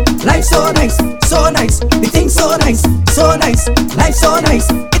nice, life so nice, so nice. The thing so nice, so nice, life so nice.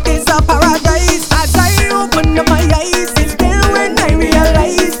 It is a paradise. As I open up my eyes, it's then when I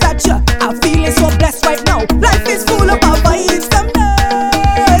realize that I'm feeling so blessed right now. Life is full of our vibes.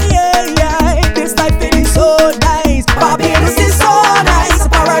 This life it is so nice. Barbados is so nice, a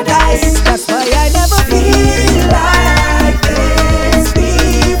paradise. That's why I never feel like this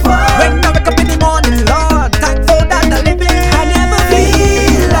before. When I wake up in the morning, Lord, thankful that I'm living. I never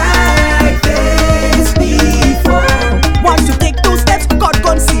feel like this before. Once you take 2 steps, God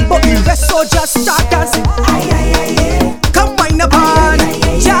gon' see. But the rest, so just start dancing. Come wind up on,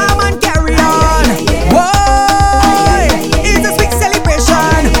 jam and carry on. Whoa, it's a sweet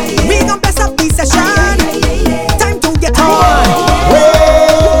celebration. We gon' bless up this session. Time to get on.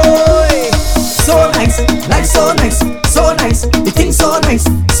 Whoa, so nice, life so nice, so nice. The thing so nice,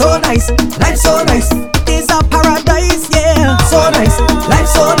 so nice, life so nice. It's a paradise, yeah. So nice, life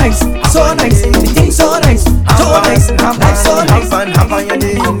so nice, so nice. The thing so nice, life so nice. Hop on your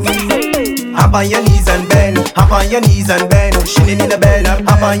knees, hop on your knees and bend. Hop on your knees and bend. Shilling in the bed.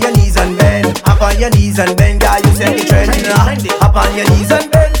 Hop on your knees and bend. Hop on your knees and bend. God, you set the trend. Hop on your knees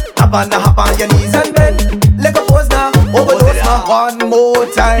and bend. Hop on your knees and bend. Let go pose now, overdose now. One more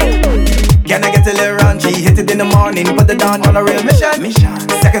time. Can I get a little raunchy? Hit it in the morning, put it down on a real mission.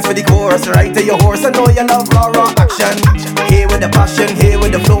 Seconds for the chorus, right to your horse. I know you love raw action. Here with the passion, here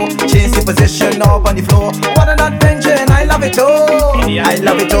with the flow. Change the position up on the floor. What an adventure, and I love it all. I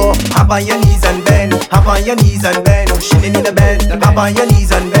love it all. Hop on your knees and bend. Hop on your knees and bend. Shilling in the bed. Hop on your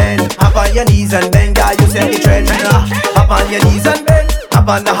knees and bend. Hop on your knees and bend. God, you set the trend. Hop on your knees and bend. Hop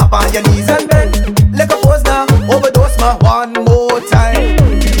on your knees and bend. Let go pose now, overdose ma. One more time.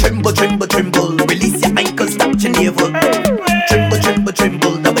 Tremble, tremble, tremble. Release your ankles, touch your navel. Tremble, tremble,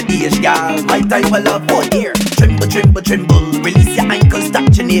 tremble. Double dash, girl. My time of love, oh dear. Tremble, tremble, tremble. Release your ankles,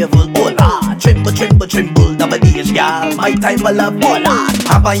 touch your navel. Oh la. Tremble, tremble, tremble. Double dash, girl. My time of love, oh la.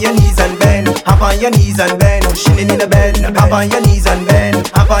 Hop on your knees and bend. Hop on your knees and bend. Shilling in the bed. Hop on your knees and bend.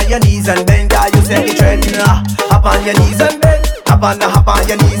 Hop on your knees and bend. God, you set the trend. Hop on your knees and bend. Hop on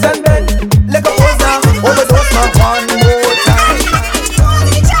your knees and bend. Let go pose now. Overdose my one more time.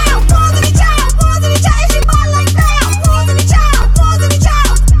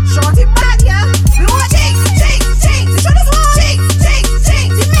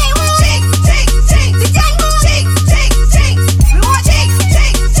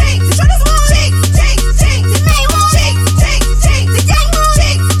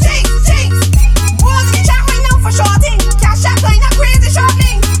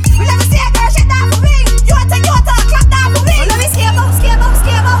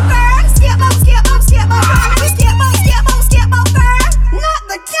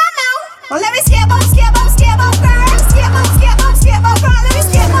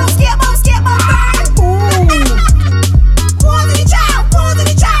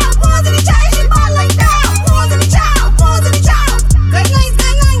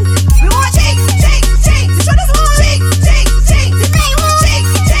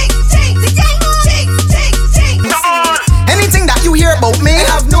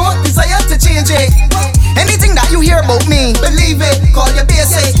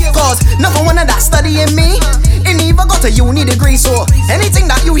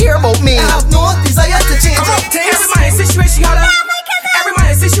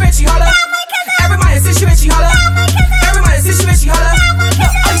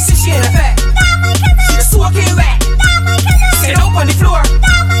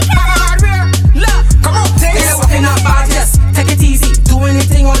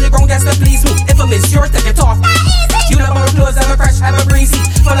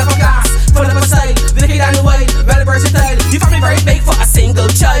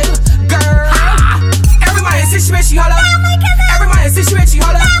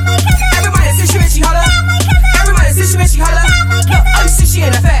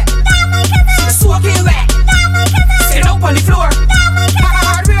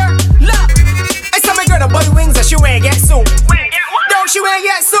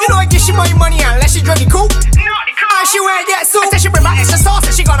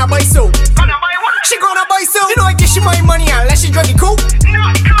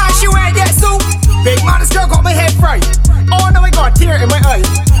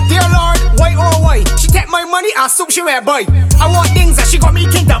 Boy, I want things that she got me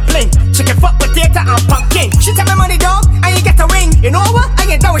king dumpling. Chicken fuck potato and pumpkin. She take my money, dog, and you get a ring. You know what? I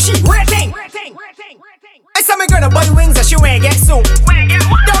ain't down with she rating. I saw my girl to buy wings that she ain't get soup.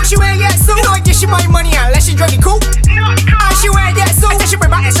 Dog, she ain't get soup. You know I give she my money unless she drug the coop. And she ain't get soup. I said she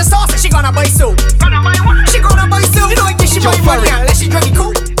bring my extra sauce and she gonna buy soup.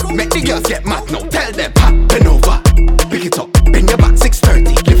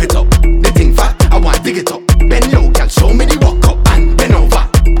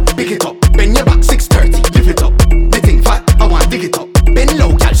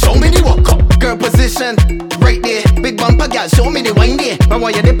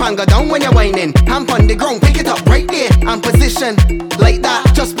 your dip and go down when you're whining. Hand on the ground, pick it up right there and position like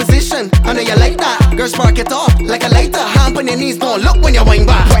that. Just position. I know you like that. Girl, spark it off like a lighter. Hand on your knees, don't look when you whine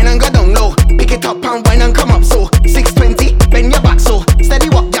back. Whine and go down low. Pick it up and whine and come up. So 620, bend your back so steady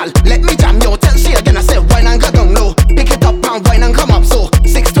walk, y'all. Let me jam yo. Tell she again I say whine and go down low. Pick it up and whine and come up. So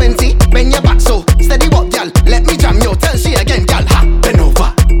 620, bend your back so steady walk, y'all. Let me jam yo. Tell she again, y'all. Ha, bend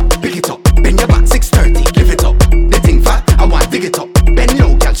over. Pick it up, bend your back 630. Give it up. The thing fat, I want dig it up. Bend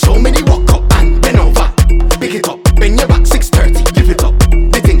low, y'all. Show me the walk up and bend over. Pick it up, bend your back 630. Give it up.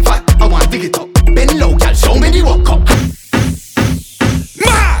 The thing fat, I want dig it up. Bend low, y'all. Show me the walk up.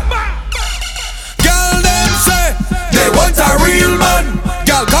 Girl,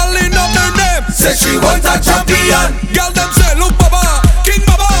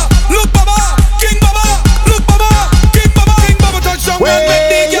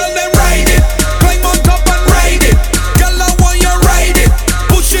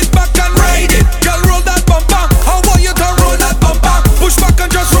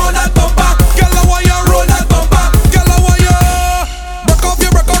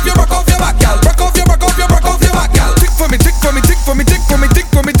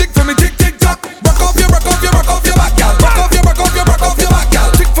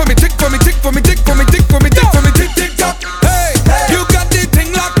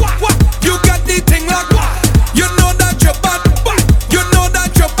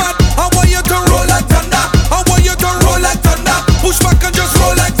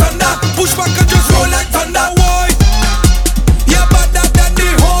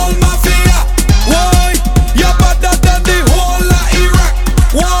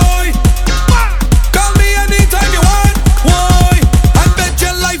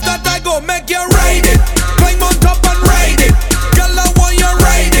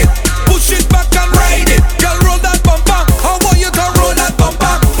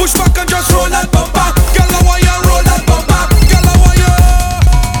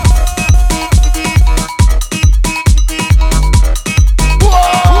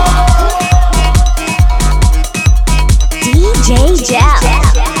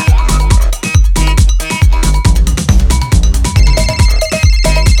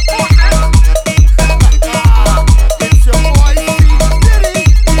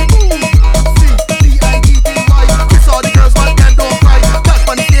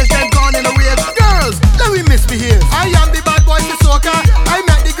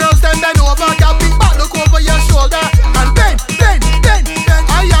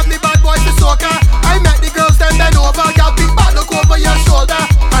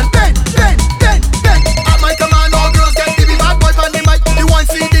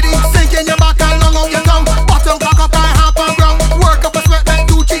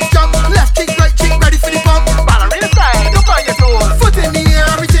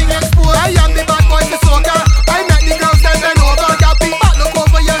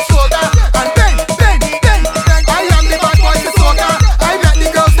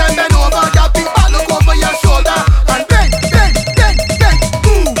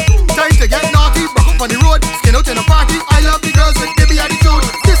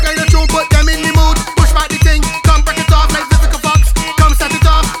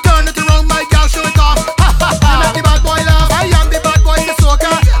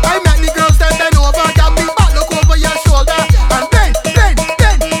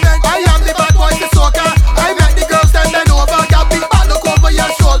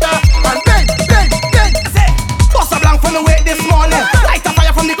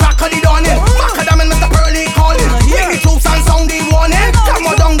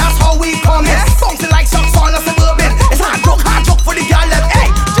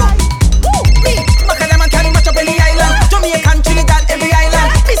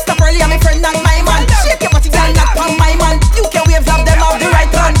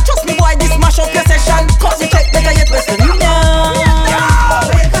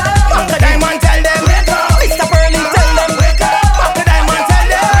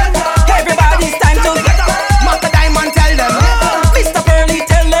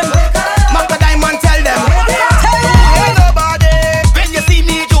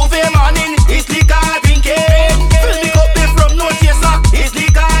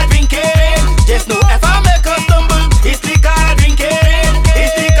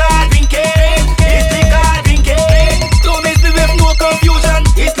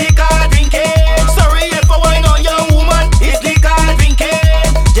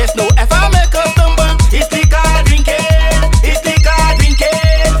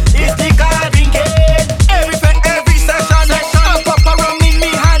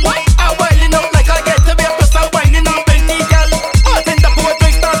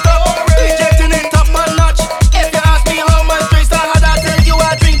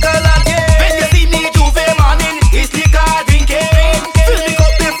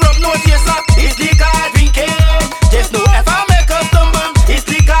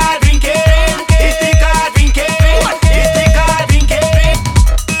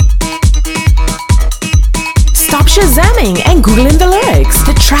 shazamming and googling the lyrics.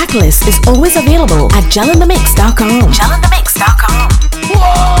 The track list is always available at gelinthemix.com. gelinthemix.com.